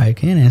mean, they probably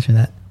can answer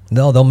that.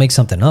 No, they'll make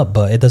something up,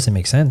 but it doesn't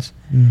make sense.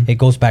 It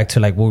goes back to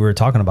like what we were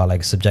talking about,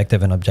 like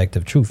subjective and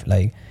objective truth.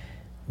 Like,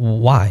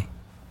 why?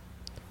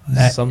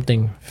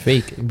 Something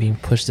fake being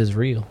pushed as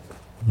real.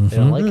 They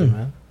don't like it,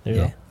 man.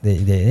 Yeah,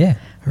 yeah.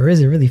 Or is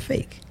it really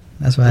fake?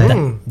 That's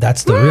why.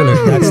 That's the realer.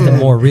 That's the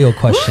more real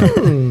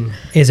question.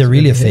 Is it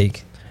really a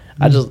fake?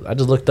 I just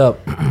looked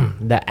up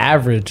the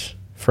average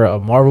for a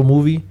Marvel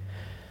movie.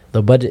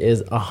 The budget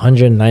is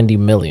 190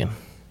 million,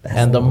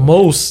 and the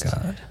most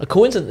a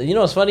coincidence. You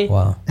know what's funny?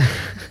 Wow.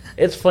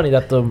 It's funny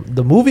that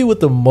the movie with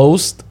the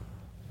most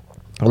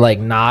like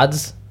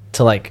nods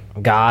to like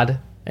God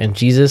and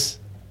Jesus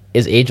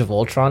is Age of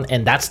Ultron,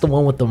 and that's the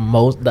one with the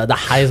most the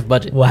highest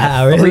budget.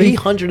 Wow, really?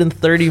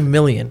 330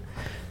 million.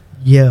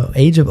 Yo,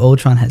 Age of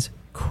Ultron has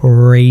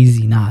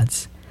crazy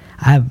nods.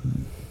 I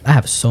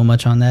have so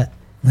much on that.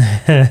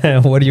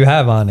 What do you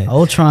have on it?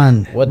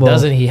 Ultron. What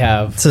doesn't he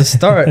have? To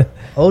start,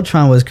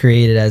 Ultron was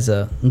created as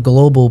a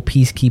global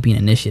peacekeeping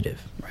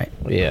initiative, right?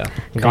 Yeah,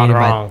 gone Created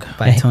wrong.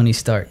 by Tony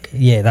Stark.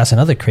 Yeah, that's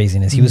another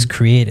craziness. He was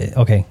created.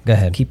 Okay, go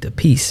ahead. Keep the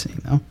peace,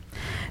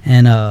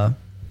 And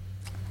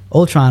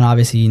Ultron,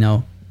 obviously,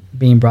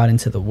 being brought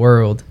into the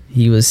world,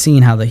 he was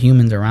seeing how the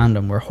humans around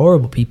him were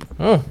horrible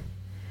people.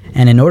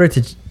 And in order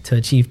to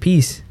achieve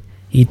peace,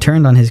 he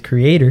turned on his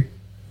creator,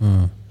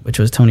 which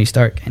was Tony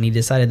Stark, and he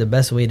decided the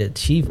best way to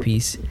achieve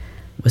peace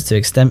was to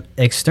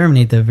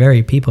exterminate the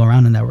very people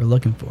around him that were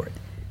looking for it.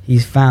 He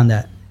found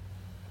that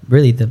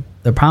really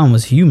the problem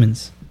was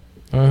humans.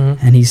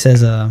 And he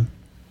says, I'm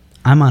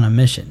on a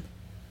mission,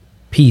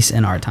 peace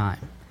in our time,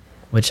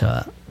 which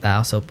that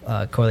also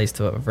correlates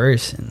to a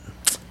verse in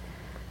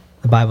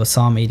the Bible,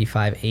 Psalm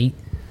 85:8.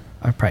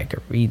 I probably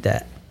could read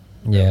that.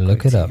 Yeah, real look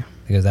quick it to up you.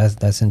 because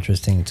that's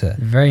interesting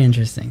Very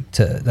interesting.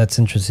 that's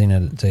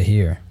interesting to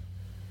hear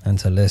and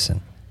to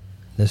listen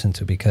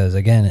to, because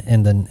again,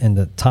 in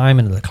the time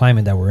and the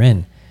climate that we're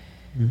in,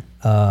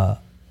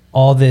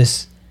 all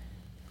this,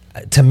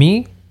 to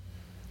me,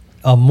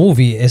 a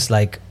movie is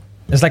like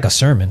a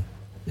sermon.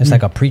 It's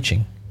like a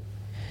preaching.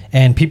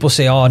 And people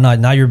say, "Oh no,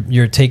 now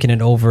you're taking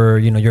it over.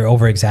 You're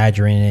over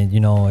exaggerating.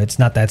 It's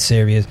not that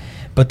serious."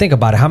 But think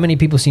about it. How many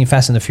people seen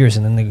Fast and the Furious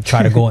and then they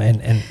try to go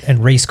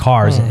and race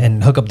cars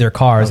and hook up their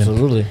cars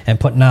and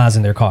put Nas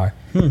in their car,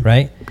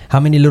 right? How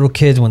many little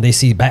kids, when they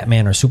see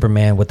Batman or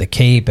Superman with the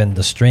cape and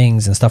the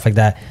strings and stuff like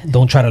that,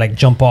 don't try to like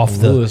jump off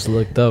the... Lewis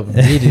looked up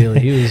immediately.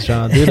 He was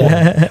trying to do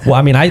that. Well,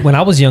 I mean, when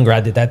I was younger,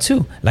 I did that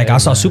too. Like I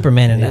saw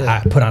Superman and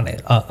I put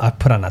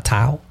on a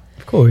towel.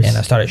 Of course. And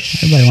I started...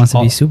 Everybody wants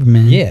to be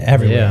Superman. Yeah,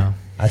 everywhere.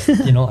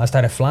 Yeah. I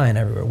started flying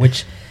everywhere,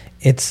 which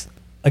it's...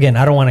 Again,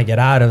 I don't want to get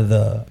out of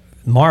the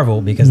Marvel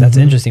because that's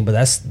interesting, but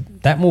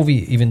that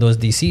movie, even though it's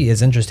DC,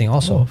 is interesting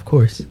also. Oh, of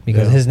course.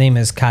 Because his name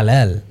is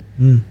Kal-El.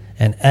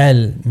 And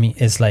El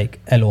is like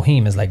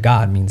Elohim, is like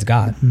God, means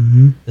God.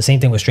 The same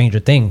thing with Stranger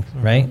Things,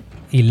 right?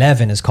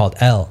 11 is called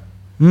El.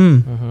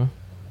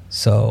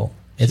 So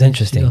it's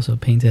interesting. She's also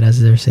painted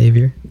as their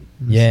savior.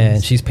 Yeah,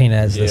 and she's painted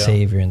as the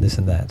savior and this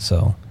and that.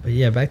 So, but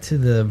yeah, back to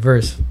the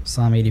verse,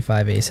 Psalm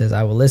 85:8 says,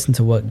 "I will listen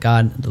to what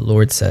God the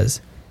Lord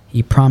says.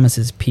 He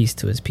promises peace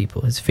to his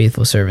people, his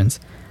faithful servants,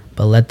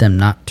 but let them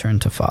not turn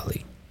to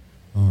folly.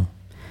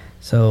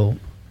 So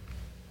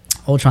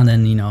Ultron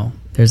then,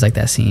 there's like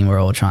that scene where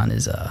Ultron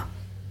is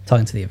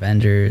talking to the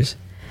Avengers,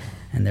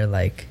 and they're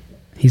like,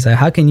 he's like,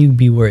 how can you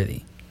be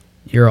worthy?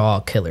 You're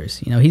all killers.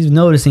 He's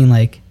noticing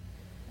like,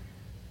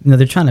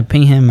 they're trying to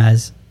paint him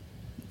as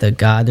the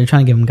God. They're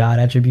trying to give him God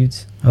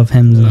attributes of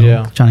him,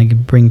 trying to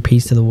bring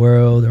peace to the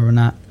world or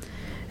not.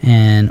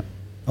 And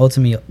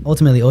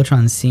ultimately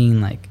Ultron's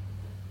seeing like,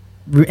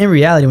 in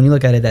reality, when you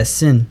look at it, that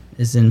sin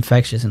is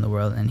infectious in the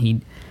world, and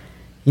he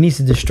needs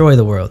to destroy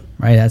the world,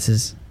 right? That's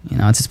his,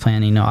 that's his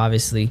plan.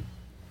 Obviously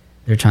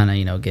they're trying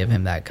to, give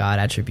him that God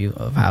attribute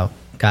of how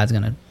God's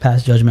going to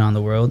pass judgment on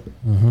the world.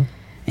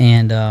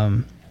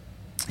 And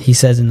he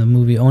says in the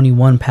movie, only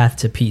one path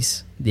to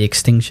peace, the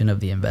extinction of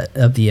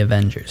the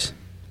Avengers.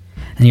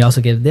 And they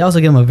also give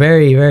him a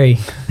very, very,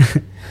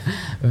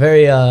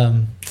 very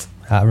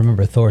I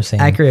remember Thor saying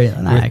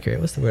not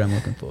accurate. What's the word I'm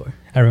looking for?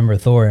 I remember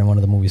Thor in one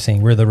of the movies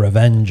saying, "We're the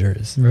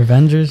Revengers."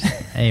 Revengers?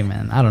 Hey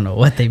man, I don't know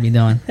what they be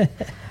doing.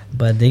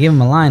 But they give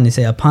him a line. They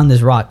say, "Upon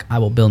this rock, I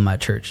will build my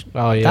church."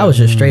 Oh yeah, that was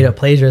just straight up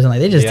plagiarism.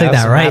 Like they just took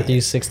that right. Matthew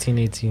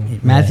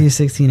 16:18. Matthew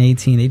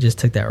 16:18. They just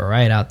took that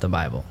right out the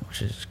Bible,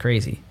 which is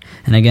crazy.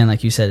 And again,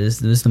 like you said,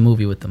 this is the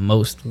movie with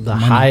the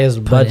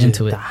highest budget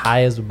into it. The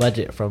highest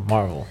budget from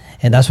Marvel.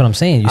 And that's what I'm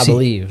saying. I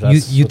believe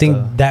you think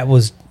that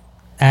was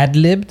ad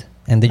libbed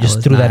and they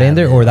just threw that in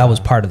there, or that was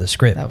part of the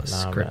script? That was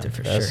scripted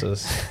for sure.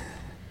 Just...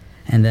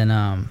 And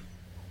then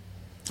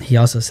he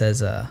also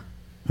says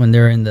when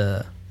they're in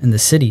the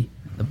city,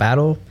 the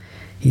battle,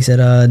 he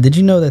said, "Did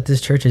you know that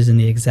this church is in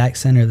the exact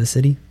center of the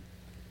city?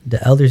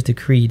 The elders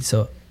decreed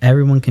so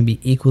everyone can be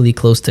equally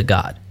close to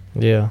God."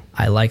 Yeah,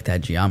 I like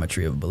that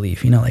geometry of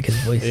belief. Like his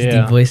voice, his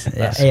deep voice.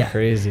 That's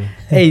crazy.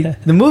 Hey,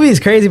 the movie is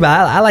crazy, but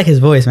I like his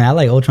voice, man. I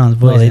like Ultron's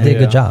voice. No, they did a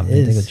good job.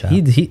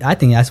 I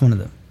think that's one of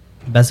the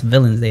best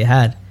villains they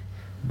had.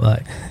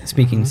 But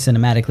speaking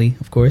cinematically,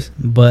 of course.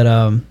 But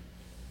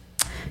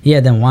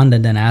then Wanda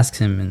then asks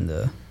him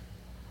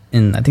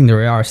in I think they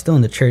are still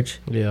in the church.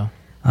 Yeah.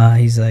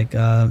 He's like,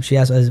 she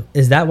asks,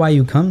 "Is that why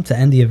you come to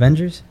end the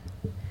Avengers?"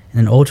 And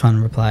then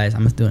Ultron replies,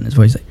 I'm just doing his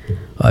voice, like,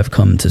 "I've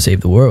come to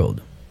save the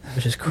world."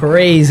 Which is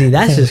crazy.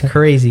 That's just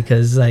crazy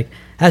because like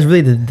that's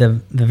really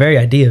the very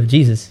idea of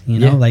Jesus.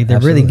 Yeah, like they're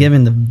really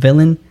giving the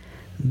villain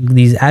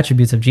these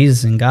attributes of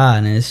Jesus and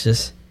God, and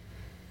it's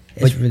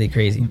really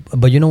crazy.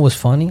 But what's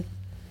funny?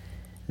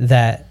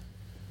 That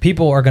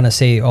people are gonna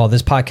say, "Oh,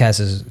 this podcast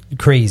is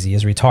crazy,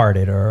 is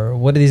retarded," or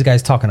 "What are these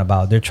guys talking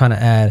about?" They're trying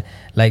to add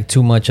like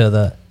too much of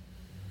the.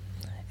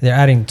 They're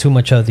adding too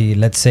much of the,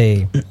 let's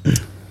say,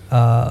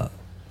 of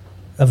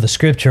the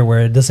scripture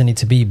where it doesn't need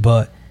to be.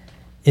 But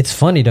it's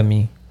funny to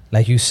me.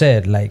 Like you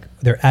said, like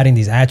they're adding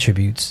these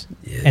attributes,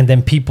 and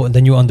then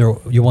you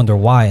wonder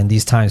why. In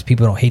these times,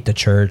 people don't hate the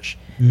church.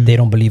 They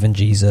don't believe in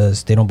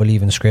Jesus. They don't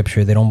believe in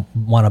scripture. They don't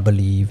want to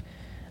believe,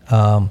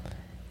 and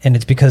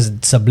it's because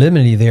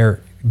subliminally they're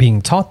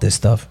being taught this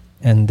stuff,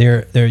 and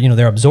they're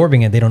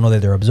absorbing it. They don't know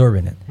that they're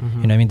absorbing it. You know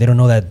what I mean? They don't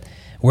know that.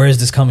 Where is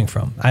this coming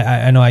from?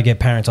 I know I get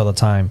parents all the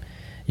time.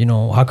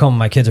 How come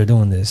my kids are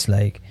doing this?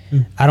 Like,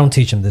 I don't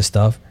teach them this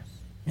stuff.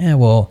 Yeah,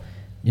 well,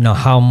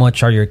 how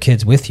much are your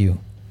kids with you?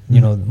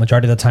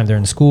 Majority of the time they're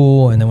in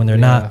school, and then when they're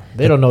not,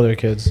 they don't know their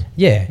kids.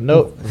 Yeah,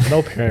 no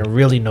parent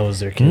really knows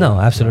their kids. No,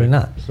 absolutely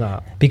not. It's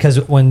not,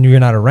 because when you're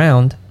not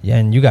around,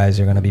 and you guys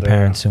are going to be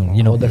parents soon.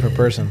 A whole different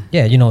person.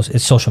 Yeah,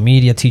 it's social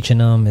media teaching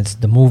them. It's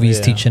the movies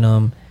teaching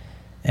them,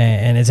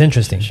 and it's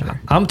interesting. Sure.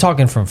 I'm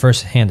talking from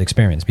first-hand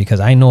experience because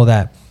I know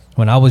that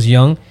when I was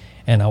young,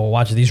 and I would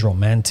watch these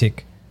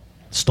romantic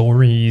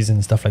stories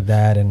and stuff like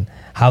that, and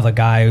how the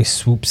guy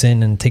swoops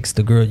in and takes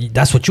the girl.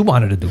 That's what you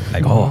wanted to do.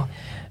 Like,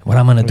 what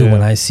I'm gonna do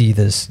when I see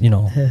this,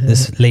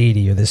 this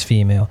lady or this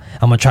female,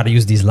 I'm gonna try to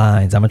use these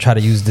lines. I'm gonna try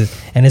to use this,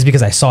 and it's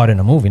because I saw it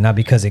in a movie, not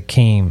because it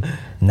came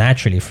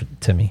naturally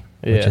to me,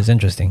 which is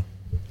interesting.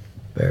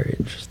 Very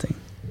interesting.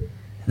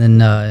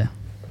 And then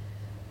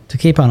to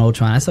keep on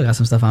Ultron, I still got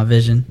some stuff on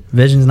Vision.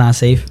 Vision's not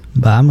safe,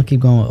 but I'm gonna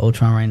keep going with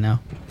Ultron right now.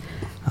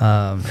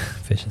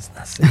 Vision's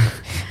not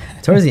safe.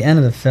 Towards the end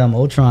of the film,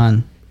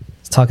 Ultron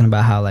is talking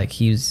about how like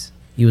he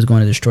was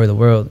going to destroy the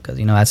world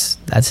because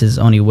that's his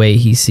only way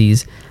he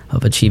sees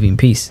of achieving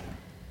peace.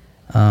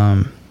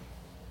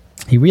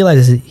 He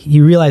realizes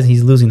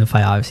he's losing the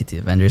fight, obviously, to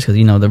the Avengers because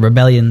the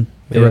rebellion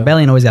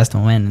always has to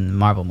win in the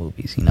Marvel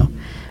movies, Of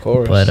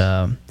course.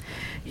 But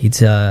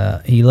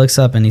he looks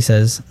up and he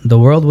says, "The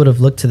world would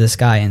have looked to the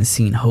sky and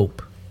seen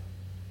hope,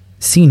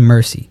 seen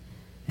mercy.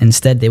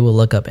 Instead, they will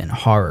look up in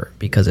horror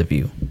because of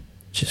you."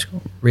 It's just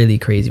really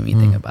crazy when you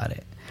think about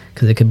it,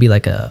 because it could be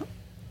like a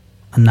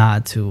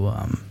nod to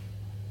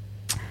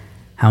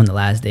how in the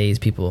last days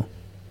people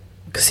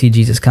could see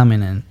Jesus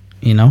coming, and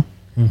a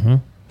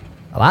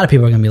lot of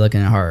people are going to be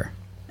looking at horror,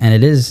 and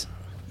it is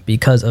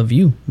because of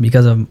you,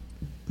 because of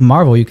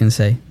Marvel. You can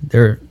say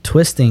they're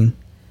twisting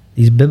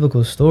these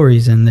biblical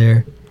stories and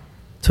they're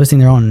twisting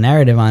their own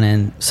narrative on it,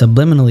 and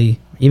subliminally,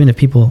 even if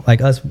people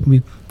like us,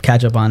 we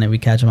catch up on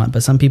it,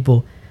 but some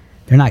people,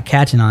 they're not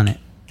catching on it,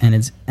 and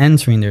it's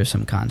entering their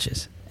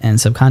subconscious, and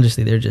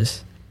subconsciously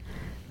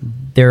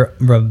they're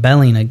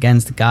rebelling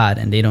against God,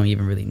 and they don't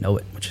even really know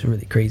it, which is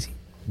really crazy.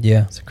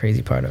 Yeah. It's a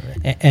crazy part of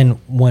it. And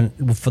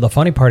for the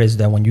funny part is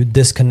that when you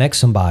disconnect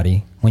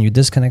somebody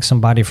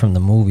from the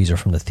movies or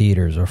from the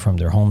theaters or from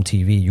their home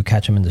TV, you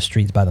catch them in the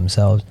streets by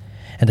themselves,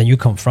 and then you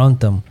confront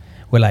them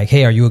with like,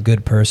 "Hey, are you a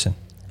good person?"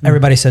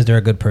 Everybody says they're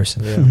a good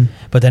person. Yeah.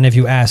 But then if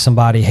you ask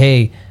somebody,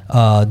 "Hey,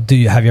 have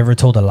you ever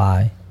told a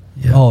lie?"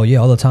 Yeah. Oh yeah,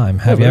 all the time.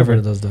 Have you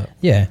ever does that?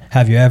 Yeah.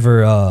 Have you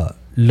ever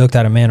looked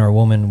at a man or a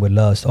woman with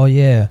lust? Oh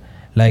yeah.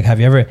 Like, have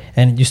you ever?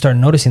 And you start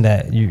noticing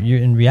that you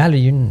in reality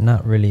you're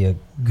not really a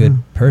good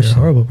person. You're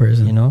a horrible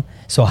person. You know.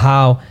 So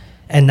how?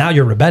 And now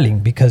you're rebelling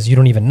because you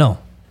don't even know.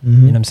 Mm-hmm. You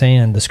know what I'm saying?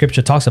 And the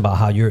scripture talks about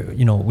how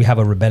we have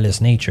a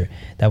rebellious nature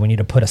that we need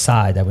to put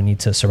aside, that we need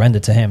to surrender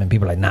to Him. And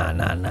people are like,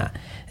 nah.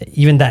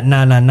 Even that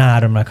nah, I'm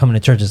not coming to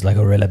church is like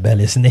a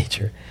rebellious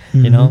nature,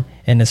 you know?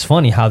 And it's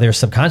funny how they're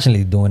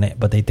subconsciously doing it,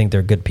 but they think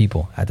they're good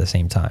people at the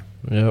same time.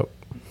 Yep.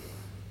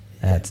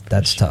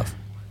 That's tough.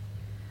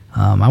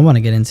 I want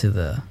to get into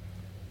the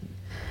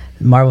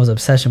Marvel's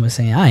obsession with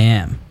saying "I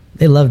am."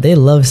 They love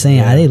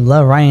saying they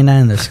love writing that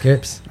in their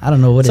scripts. I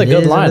don't know what It's a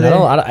good line.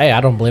 I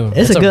don't blame him.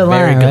 It's a good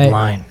very line, good right?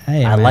 line.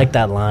 Hey, I man. like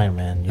that line,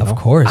 man. You Of know?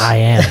 course. I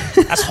am.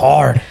 That's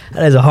hard.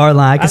 That is a hard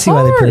line. I can That's see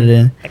why they put it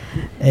in.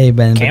 Hey,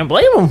 Ben. Can't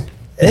blame him.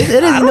 It is.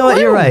 You know what?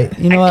 You're right.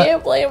 You know I what?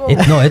 can't blame him.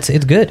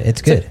 It's good.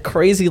 It's good. It's a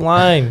crazy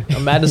line.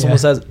 Imagine someone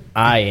says,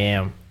 "I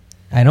am."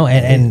 I know,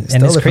 and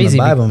Stole it's it from the crazy.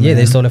 Bible, Yeah,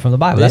 they man. stole it from the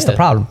Bible. That's the Yeah.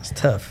 problem. It's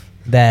tough.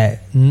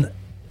 That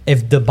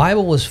if the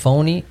Bible was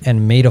phony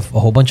and made a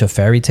whole bunch of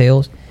fairy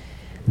tales,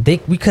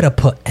 we could have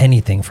put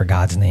anything for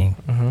God's name.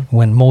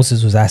 When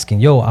Moses was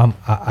asking, "Yo,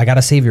 I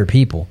gotta save your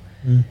people.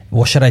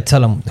 What should I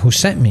tell them? Who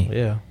sent me?"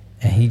 Yeah.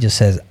 And he just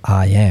says,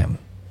 "I am."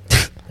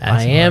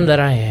 I am that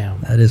I am.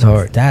 That is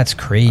hard. That's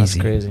crazy. That's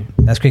crazy.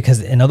 That's crazy.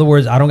 Because in other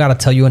words, I don't gotta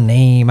tell you a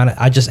name.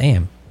 I just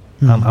am.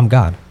 I'm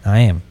God. I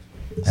am.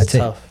 That's That's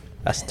tough.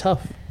 That's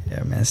tough.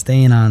 Yeah, man.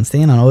 Staying on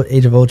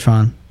Age of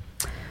Ultron,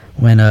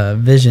 when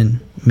Vision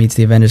meets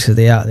the Avengers,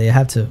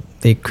 because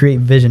they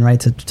create Vision, right,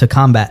 to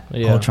combat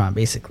Ultron,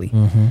 basically.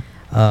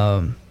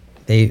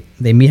 They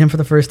meet him for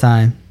the first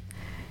time,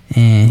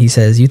 and he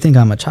says, "You think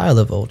I'm a child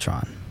of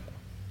Ultron?"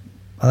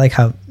 I like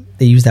how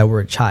they use that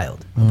word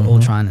 "child" of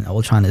Ultron, and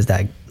Ultron is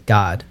that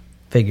God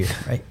figure,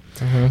 right?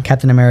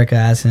 Captain America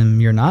asks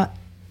him, "You're not?"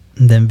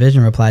 And then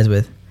Vision replies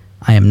with,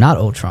 "I am not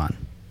Ultron.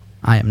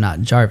 I am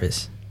not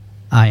Jarvis.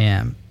 I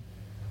am.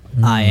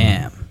 I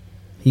am."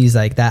 He's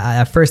like that.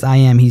 At first, I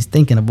am. He's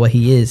thinking of what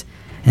he is,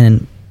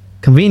 and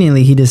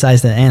conveniently, he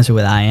decides to answer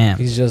with "I am,"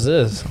 He just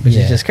is. which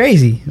is just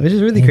crazy. Which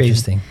is really crazy.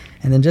 Interesting.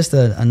 And then just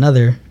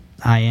another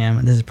 "I am."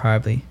 And this is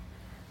probably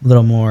a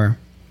little more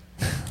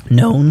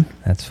known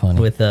That's funny.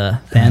 with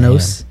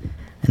Thanos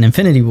and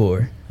Infinity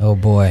War. Oh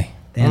boy.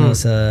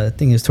 Thanos, I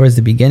think it was towards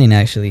the beginning.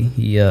 Actually,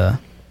 I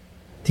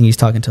think he's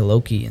talking to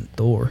Loki and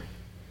Thor,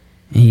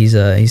 and he's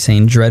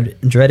saying, "Dread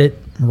it,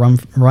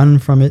 run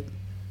from it.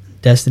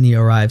 Destiny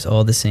arrives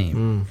all the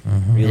same,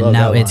 We and love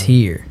now that it's line.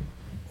 here,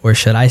 or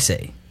should I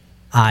say,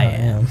 I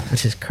am?"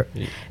 Which is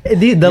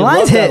the love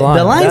lines that hit. line.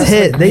 The lines That's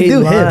hit. a They great do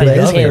line. hit. But That's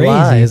it's a great crazy.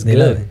 line. It's They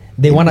good. love it.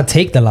 They want to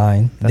take the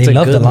line. That's They a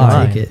love the good line,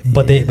 line. Take it.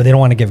 but they don't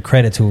want to give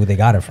credit to who they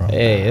got it from.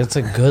 Hey, it's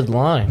a good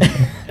line.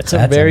 It's a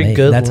That's very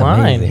good that's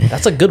line. amazing.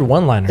 That's a good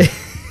one-liner.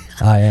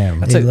 I am.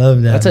 That's They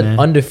love that, That's an man.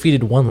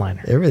 undefeated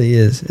one-liner. It really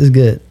is. It's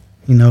good.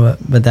 You know what?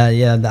 But the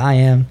I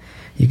am,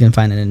 you can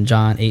find it in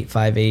John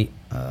 8:5-8,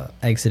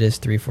 Exodus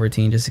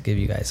 3:14, just to give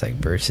you guys like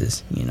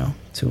verses,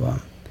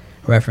 to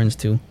reference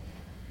to.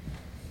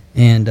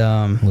 And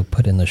We'll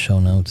put in the show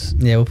notes.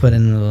 yeah, we'll put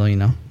in a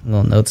little,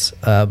 little notes.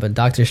 But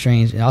Doctor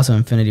Strange and also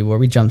Infinity War.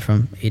 We jumped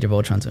from Age of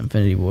Ultron to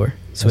Infinity War,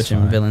 switching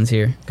fine. villains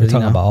here. We're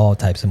talking about all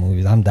types of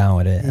movies. I'm down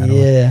with it. I don't-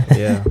 Yeah,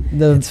 Yeah.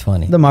 It's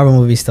funny. The Marvel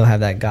movies still have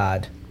that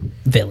God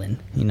villain,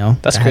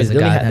 That's that has crazy. the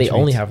God They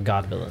only attributes. have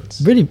god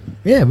villains. really,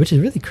 yeah, which is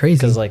really crazy.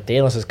 Because like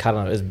Thanos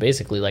is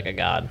basically like a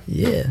god.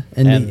 Yeah,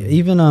 and, And-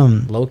 even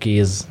Loki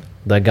is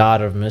the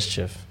god of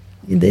mischief.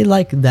 they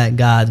like that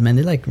gods, man.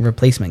 They like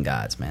replacement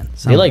gods, man. They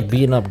Something like that.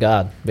 beating up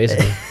God,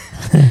 basically.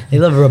 They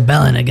love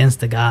rebelling against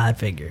the God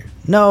figure.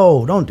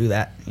 No, don't do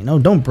that.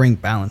 Don't bring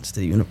balance to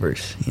the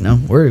universe.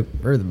 We're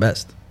the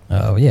best.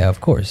 Oh yeah, of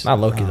course.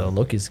 Not Loki though.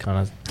 Loki's kind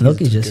of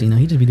Loki's just he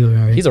just be doing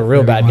all right. He's a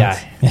real whatever bad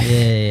he wants.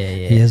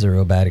 Yeah. He is a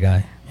real bad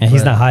guy, and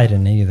he's But- not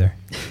hiding either.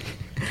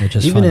 Which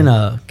is Even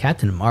funny. in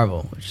Captain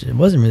Marvel, which it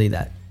wasn't really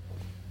that.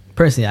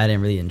 Personally, I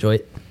didn't really enjoy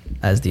it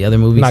as the other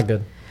movies. not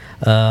good.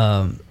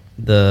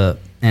 The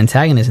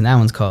antagonist in that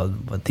one's called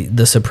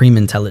the Supreme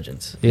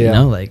Intelligence. Yeah.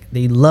 Like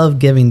they love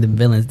giving the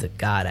villains the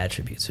God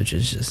attributes, which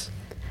is just,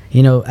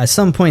 at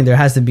some point there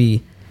has to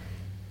be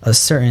a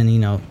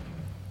certain, a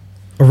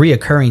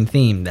reoccurring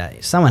theme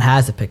that someone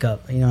has to pick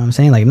up. You know what I'm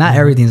saying? Like not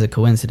everything's a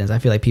coincidence. I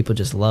feel like people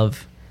just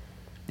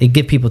they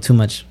give people too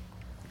much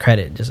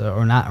credit,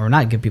 or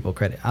not give people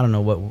credit. I don't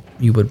know what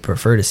you would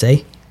prefer to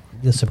say.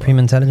 the Supreme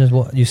Intelligence.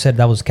 What you said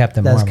that was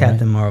Captain That's Marvel.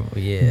 Captain right? Marvel,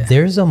 yeah.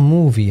 There's a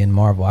movie in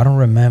Marvel. I don't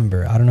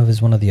remember. I don't know if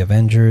it's one of the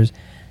Avengers.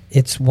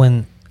 It's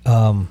when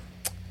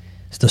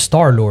It's the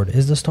Star Lord.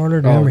 Is the Star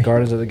Lord? Oh,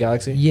 Guardians of the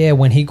Galaxy. Yeah,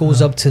 when he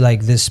goes up to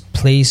like this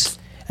place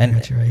and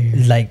Got you right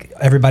here. like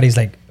everybody's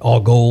like all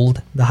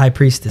gold. The high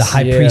priestess. The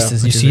high Yeah,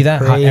 priestess. You which is see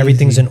that? How crazy.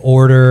 everything's in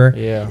order.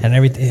 Yeah. And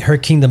everything. Her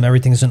kingdom,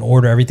 everything's in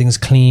order. Everything's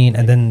clean.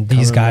 And then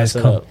these and guys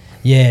mess it come. up.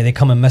 Yeah, they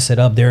come and mess it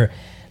up. They're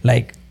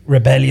like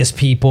rebellious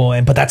people,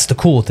 but that's the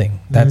cool thing.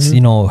 That's Mm-hmm.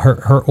 you know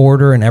her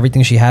order and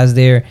everything she has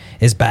there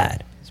is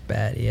bad. It's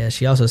bad. Yeah.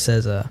 She also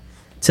says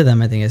to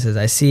them, I think it says,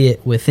 I see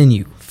it within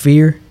you.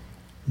 Fear,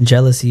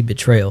 jealousy,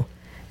 betrayal.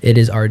 It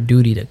is our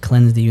duty to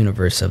cleanse the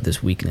universe of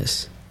this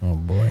weakness. Oh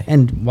boy.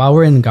 And while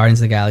we're in Guardians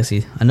of the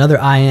Galaxy, another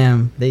I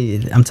am.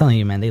 I'm telling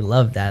you, man, they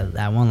love that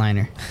one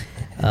liner.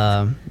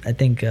 I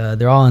think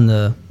they're all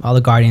all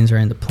the Guardians are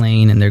in the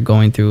plane and they're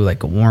going through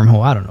like a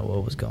wormhole. I don't know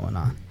what was going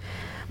on,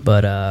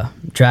 but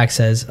Drax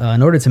says,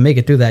 in order to make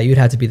it through that, you'd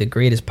have to be the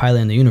greatest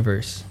pilot in the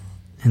universe.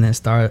 And then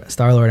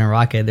Star-Lord and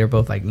Rocket, they're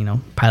both like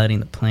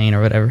piloting the plane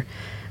or whatever,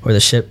 or the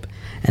ship,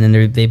 and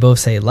then they both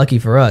say, "Lucky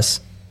for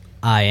us,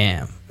 I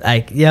am."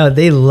 Like,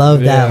 they love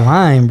that Yeah.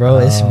 line, bro.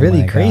 It's Oh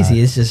really my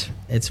crazy. God.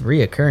 It's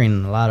reoccurring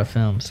in a lot of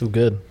films. Too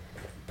good.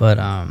 But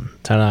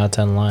 10 out of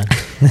 10 line.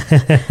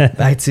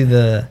 back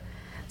to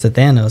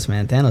Thanos,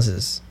 man. Thanos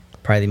is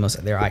probably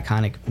their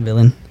iconic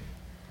villain.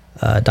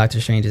 Doctor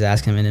Strange is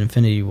asking him in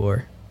Infinity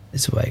War.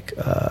 It's like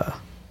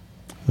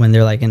when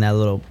they're like in that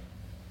little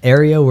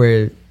area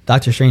where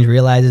Doctor Strange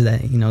realizes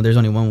that there's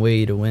only one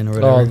way to win or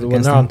whatever. Oh, when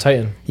against they're him. on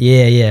Titan.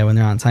 Yeah, when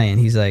they're on Titan,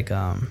 he's like,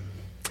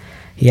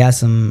 he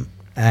asks him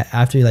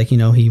after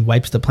he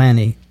wipes the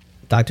planet.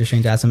 Doctor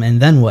Strange asks him,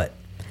 and then what?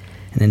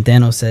 And then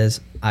Thanos says,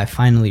 "I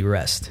finally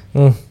rest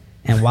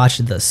and watch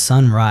the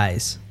sun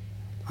rise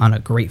on a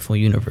grateful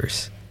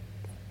universe.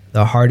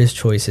 The hardest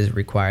choices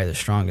require the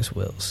strongest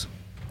wills."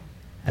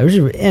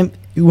 And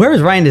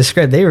whoever's writing this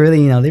script, they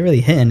really, they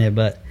really hitting it.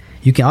 But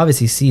you can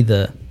obviously see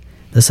the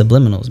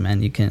subliminals,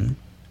 man. You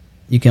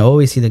can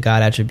always see the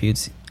God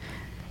attributes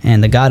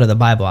and the God of the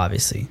Bible.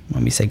 Obviously,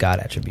 when we say God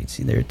attributes,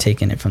 they're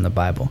taking it from the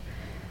Bible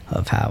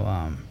of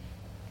how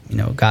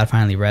God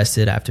finally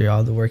rested after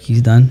all the work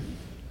He's done,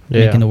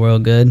 making the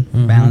world good,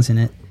 balancing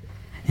it,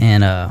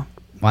 and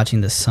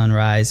watching the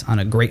sunrise on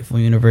a grateful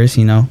universe.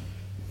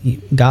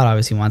 God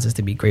obviously wants us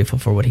to be grateful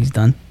for what He's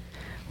done,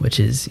 which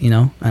is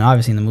and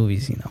obviously in the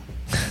movies,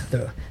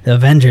 the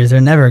Avengers,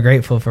 they're never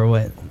grateful for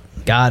what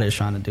God is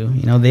trying to do.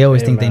 They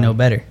always think they know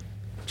better,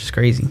 which is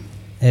crazy.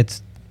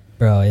 It's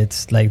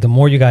like the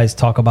more you guys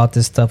talk about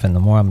this stuff and the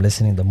more I'm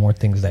listening, the more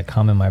things that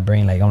come in my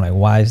brain. Like I'm like,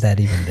 why is that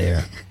even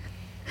there?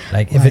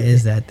 Like, Why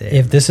is that there?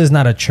 If this is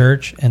not a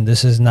church and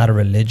this is not a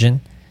religion,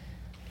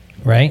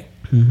 right?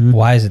 Mm-hmm.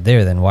 Why is it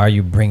there then? Why are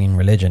you bringing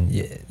religion?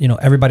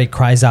 Everybody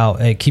cries out,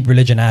 hey, keep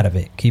religion out of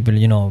it. Keep it,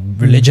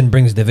 religion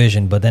brings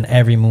division. But then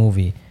every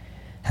movie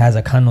has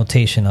a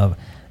connotation of,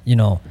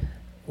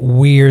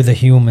 we're the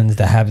humans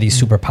that have these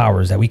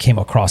superpowers that we came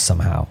across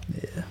somehow.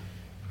 Yeah.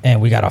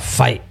 And we got to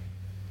fight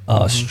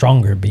a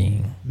stronger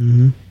being.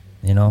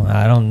 Mm-hmm.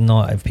 I don't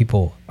know if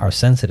people are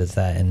sensitive to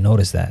that and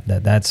notice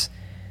that's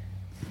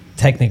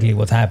technically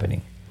what's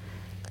happening.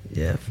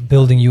 Yeah.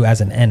 Building you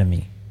as an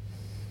enemy.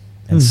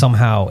 And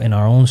somehow in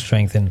our own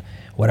strength and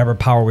whatever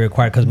power we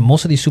acquire, because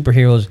most of these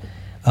superheroes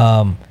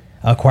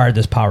acquired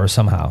this power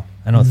somehow.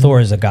 I know Thor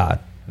is a god,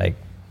 like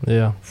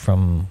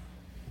from,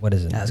 what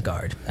is it?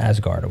 Asgard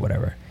or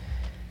whatever.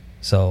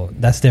 So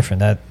that's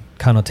different. That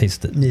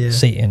connotates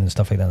Satan and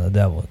stuff like that, the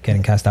devil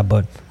getting cast out.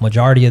 But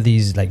majority of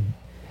these, like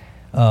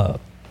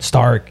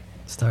Stark,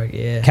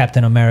 yeah.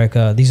 Captain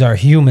America, these are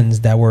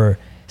humans that were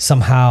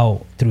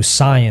somehow through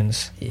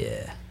science,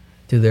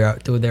 through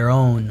their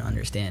own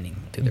understanding,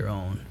 through their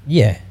own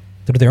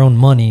through their own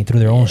money, through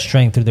their own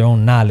strength, through their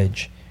own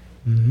knowledge,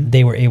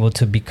 they were able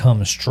to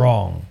become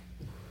strong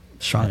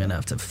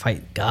enough to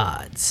fight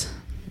gods.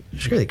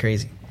 It's really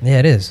crazy. Yeah,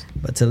 it is.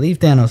 But to leave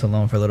Thanos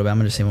alone for a little bit, I'm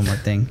gonna just say one more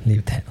thing.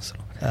 Leave Thanos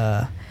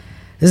alone.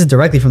 This is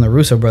directly from the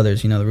Russo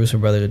brothers. The Russo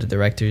brothers are the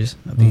directors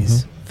of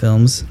these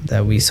films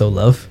that we so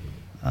love.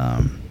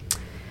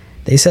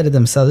 They said it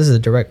themselves. This is a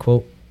direct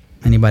quote.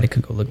 Anybody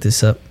could go look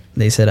this up.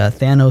 They said,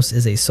 Thanos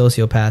is a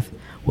sociopath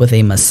with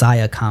a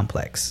messiah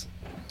complex.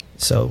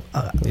 So,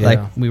 like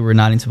we were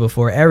nodding to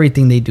before,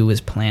 everything they do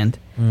is planned.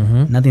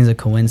 Nothing's a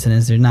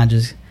coincidence. They're not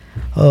just,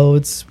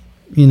 it's,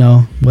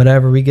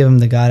 whatever. We give them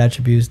the God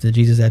attributes, the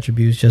Jesus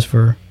attributes just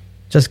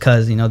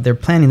because, they're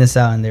planning this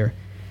out and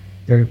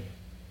they're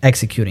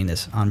executing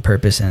this on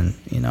purpose. And,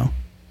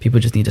 people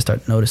just need to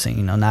start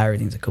noticing, not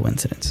everything's a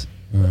coincidence.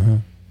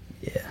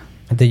 Yeah.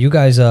 Did you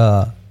guys,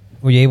 did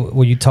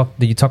you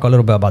talk a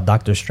little bit about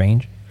Doctor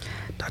Strange?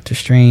 Doctor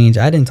Strange.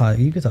 I didn't talk.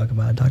 You could talk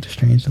about Doctor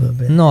Strange a little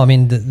bit. No, I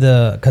mean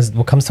because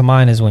what comes to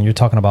mind is when you're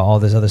talking about all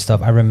this other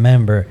stuff. I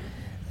remember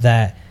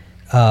that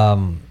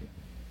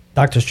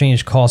Doctor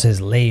Strange calls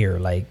his lair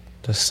like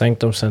the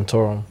Sanctum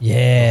Sanctorum.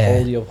 Yeah, the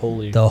Holy of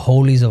Holies. The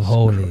Holies of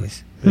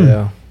Holies.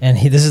 Yeah, and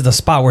this is the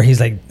spot where he's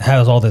like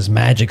has all this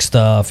magic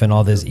stuff and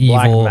all this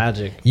evil black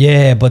magic.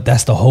 Yeah, but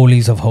that's the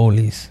Holies of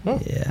Holies.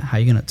 Yeah, how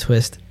you gonna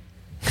twist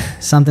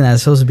something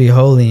that's supposed to be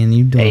holy and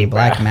you doing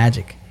black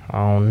magic?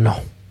 Oh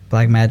no.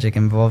 black magic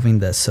involving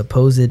the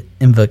supposed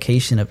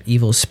invocation of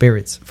evil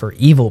spirits for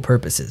evil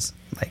purposes.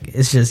 Like,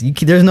 it's just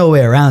there's no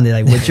way around it.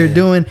 Like, what you're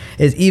doing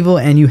is evil,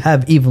 and you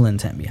have evil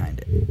intent behind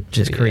it, which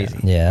is crazy.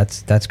 Yeah,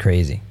 that's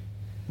crazy.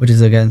 Which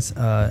is against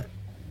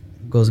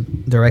goes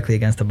directly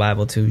against the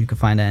Bible too. You can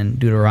find that in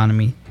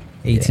Deuteronomy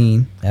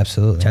 18,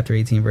 Absolutely. chapter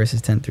 18,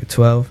 verses 10 through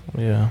 12.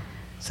 Yeah.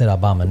 Said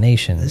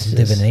abomination, It's just-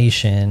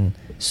 divination,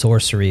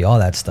 sorcery, all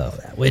that stuff.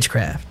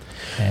 Witchcraft.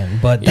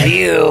 But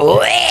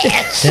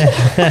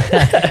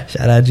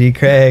Shout out G.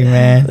 Craig,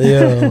 man.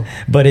 Yeah.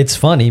 but it's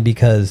funny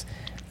because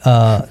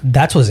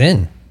that's what's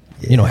in,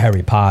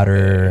 Harry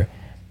Potter,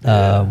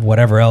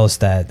 whatever else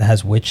that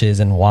has witches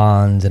and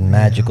wands and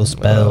magical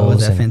spells.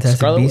 Was that and Fantastic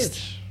Scarlet Beast?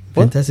 Witch.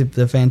 What?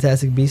 The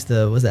Fantastic Beast.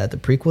 Was that the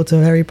prequel to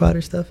Harry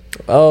Potter stuff?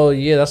 Oh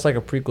yeah, that's like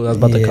a prequel that's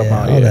about to come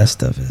out. All Yeah. that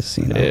stuff is,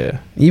 Yeah.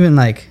 even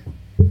like,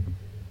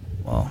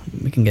 well,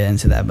 we can get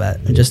into that,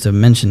 but just to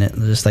mention it,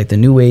 just like the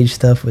New Age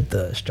stuff with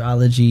the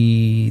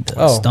astrology, the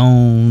Oh.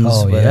 stones,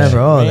 Oh, yeah. whatever,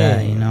 all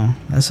Man. that,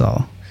 that's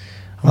all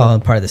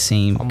part of the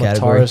same I'm a category.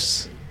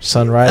 Taurus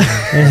sunrise,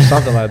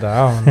 something like that.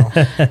 I don't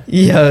know.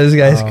 Yo, this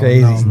guy's Oh,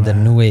 crazy. no, the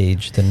new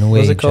age,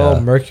 What's it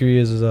called? Mercury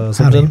is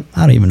something.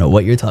 I don't even know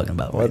what you're talking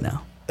about right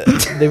now.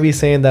 They be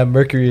saying that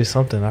Mercury is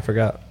something. I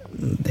forgot.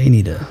 They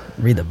need to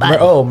read the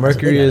Bible.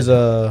 Mercury That's is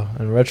what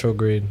in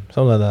retrograde.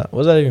 Something like that. What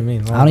does that even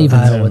mean? I don't even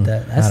I know don't- what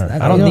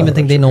that. I don't even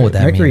think they know what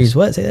that Mercury means. is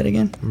what? Say that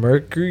again.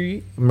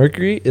 Mercury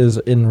is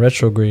in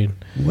retrograde.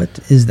 What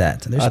is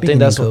that? They're I speaking think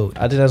that's in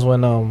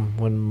code.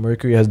 when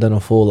Mercury has done a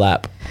full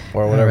lap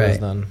or whatever Alright. it's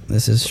done.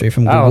 This is straight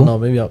from I Google. don't know.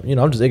 Maybe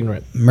I'm just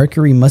ignorant.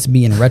 Mercury must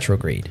be in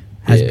retrograde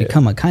has Yeah.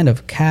 become a kind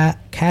of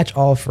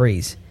catch-all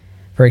phrase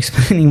for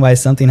explaining why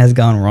something has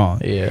gone wrong.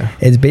 Yeah.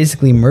 It's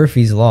basically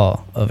Murphy's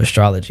law of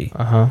astrology.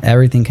 Uh-huh.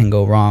 Everything can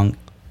go wrong.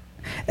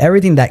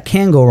 Everything that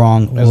can go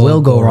wrong will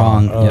go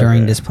wrong Okay.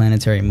 during this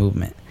planetary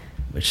movement,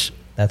 which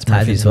That's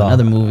ties Murphy's into Law.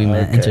 another movie,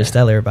 man, Okay.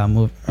 Interstellar, about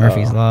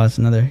Murphy's Oh. Law. It's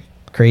another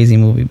crazy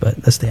movie, but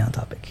let's stay on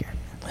topic here.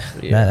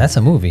 That's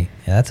a movie.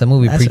 Yeah, that's a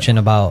movie That's preaching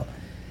about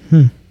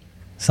Hmm.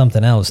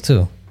 something else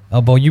too. Oh,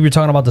 but you were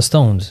talking about the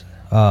stones.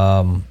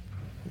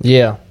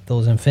 Yeah.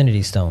 Those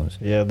infinity stones.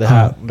 Yeah.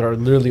 Uh-huh. They're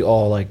literally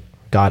all like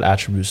God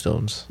attribute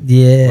stones.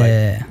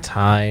 Yeah. Like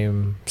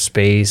time,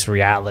 space,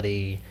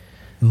 reality,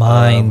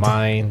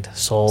 Mind.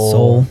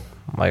 soul.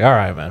 I'm like, all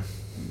right, man.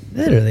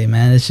 Literally,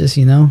 man. It's just,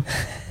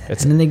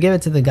 It's and then they give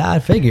it to the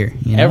God figure.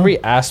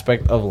 every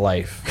aspect of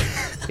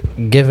life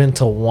given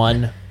to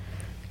one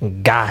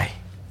guy.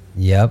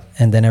 Yep.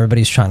 And then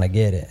everybody's trying to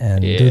get it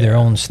and do Yeah. their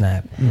own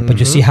snap. But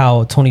you see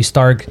how Tony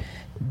Stark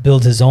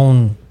built his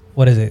own,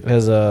 what is it?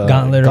 There's a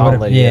Gauntlet or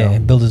whatever. Yeah. yeah.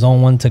 Build his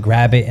own one to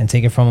grab it and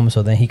take it from him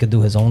so then he could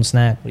do his own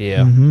snap. Yeah.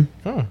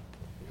 Mm-hmm.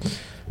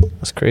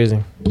 That's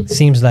crazy.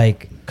 Seems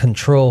like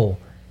control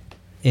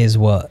is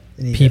what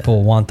They need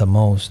people want the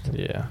most.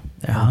 Yeah.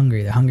 They're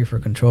hungry. They're hungry for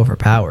control, for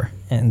power.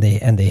 And they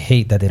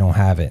hate that they don't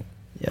have it.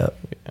 Yep.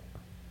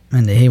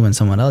 And they hate when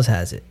someone else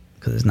has it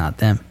because it's not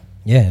them.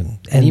 Yeah.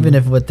 And even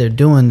if what they're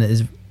doing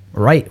is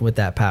right with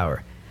that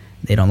power,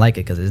 they don't like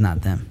it because it's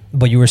not them.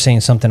 But you were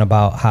saying something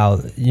about how,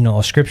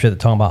 a scripture that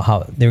talking about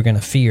how they were going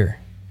to fear.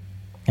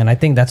 And I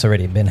think that's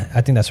already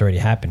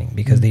happening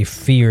because they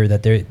fear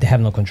that they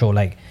have no control.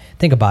 Like,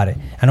 think about it.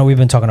 I know we've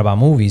been talking about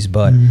movies,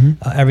 but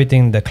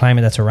everything, the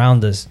climate that's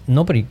around us,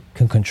 nobody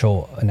can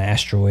control an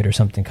asteroid or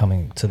something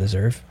coming to this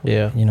earth.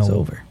 Yeah. It's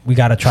over. We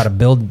got to try to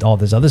build all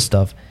this other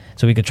stuff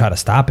so we could try to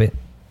stop it,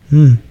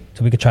 so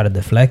we could try to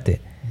deflect it.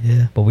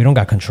 Yeah. But we don't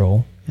got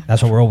control.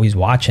 That's why we're always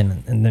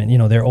watching. And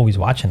then, they're always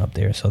watching up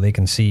there so they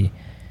can see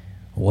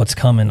what's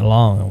coming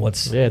along and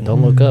what's... Yeah.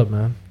 Don't look up,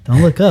 man.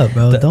 Don't look up,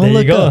 bro. Don't there you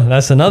look go. up.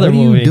 That's another what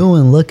movie. What are you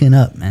doing looking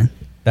up, man?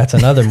 That's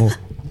another movie.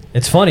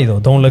 It's funny, though.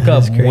 Don't look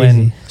That's up crazy.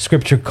 when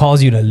scripture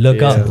calls you to look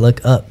Yeah. up.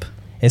 Look up.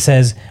 It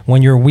says,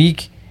 when you're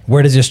weak,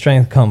 where does your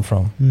strength come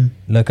from?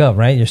 Look up,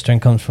 right? Your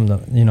strength comes from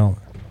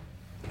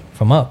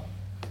from up.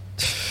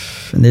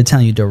 And they're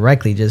telling you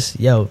directly, just,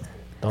 Don't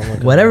look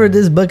up. whatever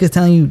this book is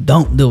telling you,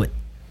 don't do it.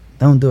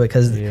 Don't do it.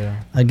 Because, Yeah.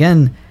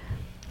 again,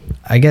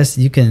 I guess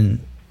you can,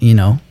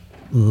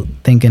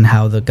 thinking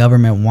how the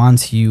government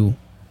wants you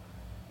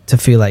to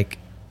feel like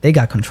they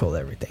got control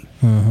of everything.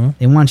 Mm-hmm.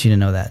 They want you to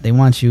know that. They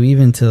want you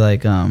even to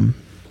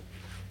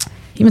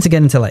even to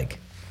get into like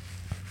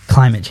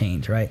climate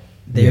change, right?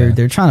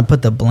 They're trying to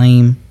put the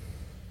blame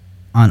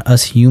on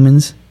us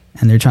humans,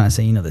 and they're trying to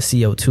say, the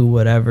CO2,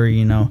 whatever,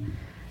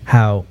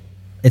 how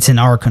it's in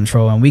our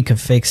control and we could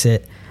fix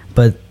it,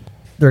 but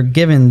they're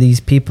giving these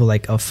people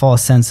like a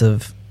false sense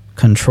of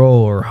control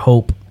or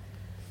hope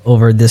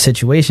over the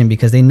situation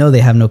because they know they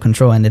have no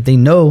control. And if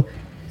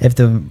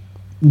the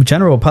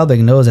general public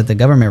knows that the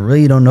government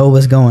really don't know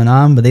what's going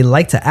on, but they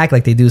like to act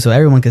like they do so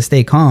everyone can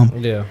stay calm.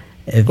 Yeah.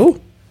 If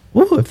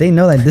they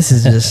know that this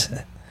is just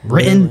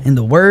written in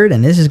the word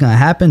and this is going to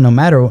happen, no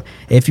matter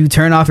if you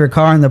turn off your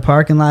car in the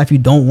parking lot, if you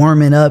don't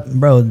warm it up,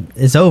 bro,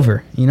 it's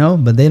over,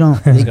 but they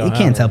don't, they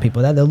can't tell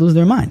people that. They'll lose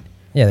their mind.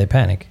 Yeah, they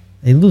panic.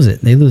 They lose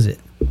it.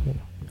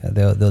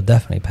 They'll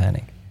definitely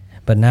panic.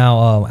 But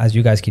now, as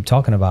you guys keep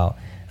talking about,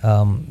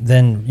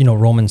 then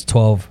Romans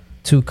 12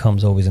 2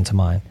 comes always into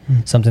mind.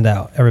 Something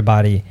that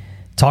everybody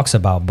talks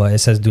about, but it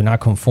says, do not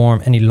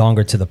conform any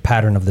longer to the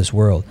pattern of this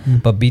world,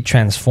 but be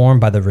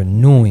transformed by the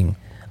renewing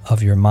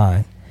of your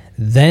mind.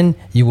 Then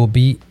you will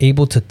be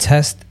able to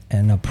test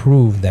and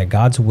approve that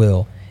God's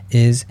will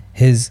is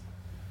his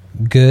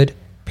good,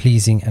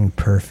 pleasing, and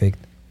perfect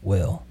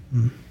will.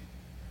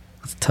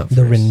 That's tough.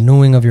 The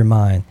renewing of your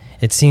mind.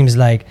 It seems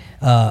like,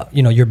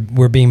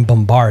 we're being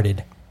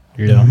bombarded.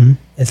 Yeah.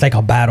 It's like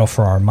a battle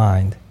for our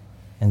mind.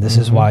 And this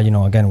is why,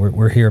 again,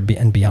 we're here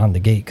and beyond the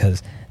gate,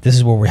 because this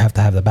is where we have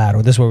to have the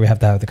battle. This is where we have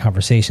to have the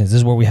conversations. This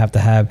is where we have to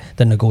have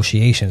the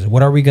negotiations.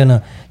 What are we going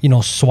to,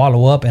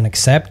 swallow up and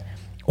accept?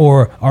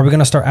 Or are we going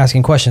to start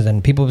asking questions?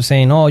 And people are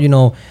saying,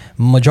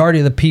 majority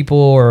of the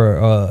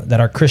people that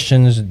are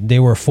Christians, they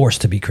were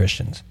forced to be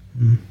Christians.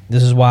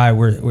 This is why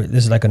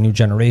this is like a new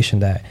generation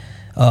that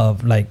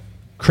of like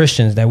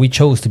Christians that we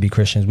chose to be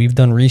Christians. We've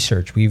done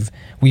research.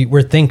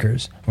 We're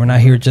thinkers. We're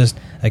not here just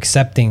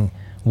accepting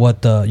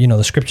what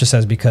the scripture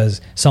says because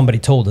somebody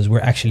told us.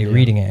 We're actually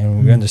reading it,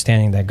 and we're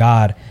understanding that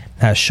God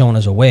has shown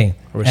us a way.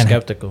 We're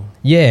skeptical.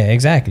 Yeah,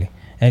 exactly.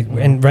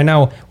 And right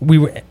now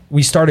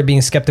we started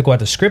being skeptical at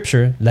the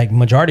scripture, like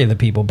majority of the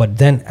people. But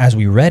then as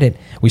we read it,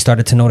 we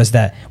started to notice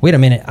that, wait a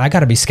minute, I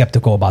got to be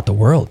skeptical about the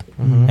world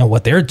and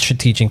what they're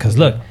teaching. Because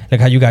look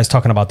how you guys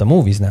talking about the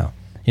movies now.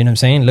 You know what I'm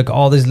saying? Look,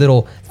 all these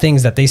little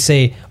things that they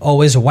say,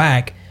 is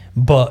whack,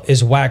 but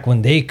is whack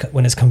when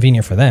it's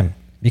convenient for them.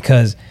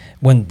 Because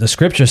when the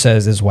scripture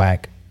says is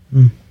whack,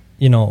 when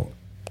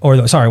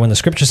the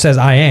scripture says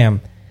I am,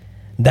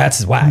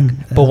 that's whack.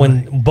 But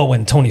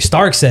when Tony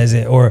Stark says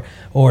it, or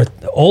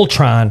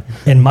Ultron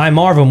in my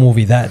Marvel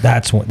movie,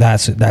 that's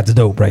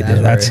dope right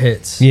there. That's where it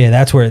hits. Yeah,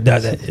 that's where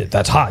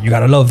that's hot. You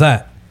gotta love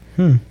that.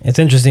 It's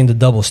interesting, the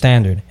double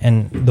standard,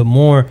 and the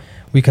more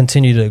we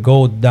continue to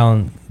go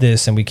down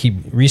this and we keep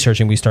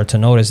researching, we start to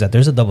notice that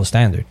there's a double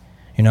standard.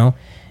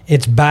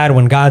 It's bad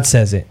when God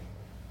says it,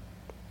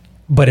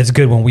 but it's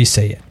good when we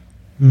say it.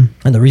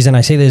 And the reason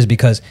I say this is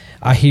because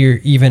I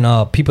hear even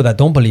people that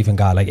don't believe in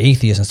God, like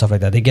atheists and stuff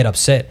like that, they get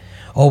upset.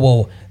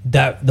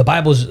 That the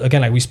Bible's,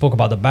 again, like we spoke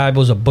about, the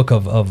Bible's a book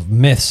of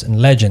myths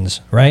and legends,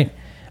 right?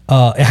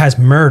 It has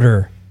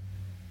murder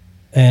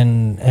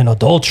and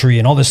adultery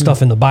and all this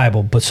stuff in the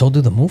Bible, but so do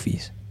the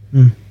movies.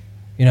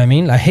 You know what I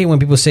mean? I hate when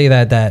people say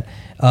that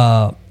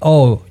I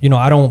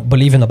don't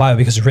believe in the Bible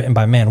because it's written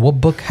by man. What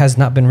book has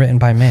not been written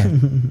by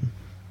man?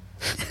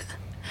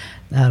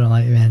 I don't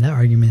like it, man. That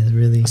argument is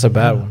really... It's a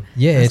bad one.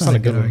 Yeah, That's it's not a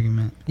good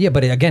argument. Yeah,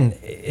 but again,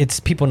 it's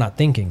people not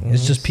thinking.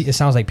 It's just it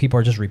sounds like people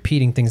are just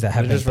repeating things that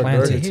have been just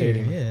planted.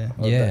 regurgitating.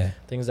 Yeah.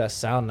 Things that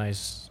sound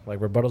nice, like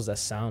rebuttals that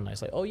sound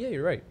nice. Like, oh yeah,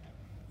 you're right.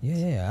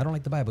 Yeah, I don't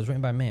like the Bible. It's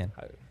written by man.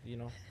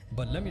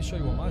 But let me show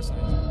you what my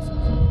science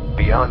says.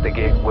 Beyond the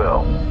Gate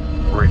will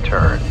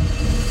return.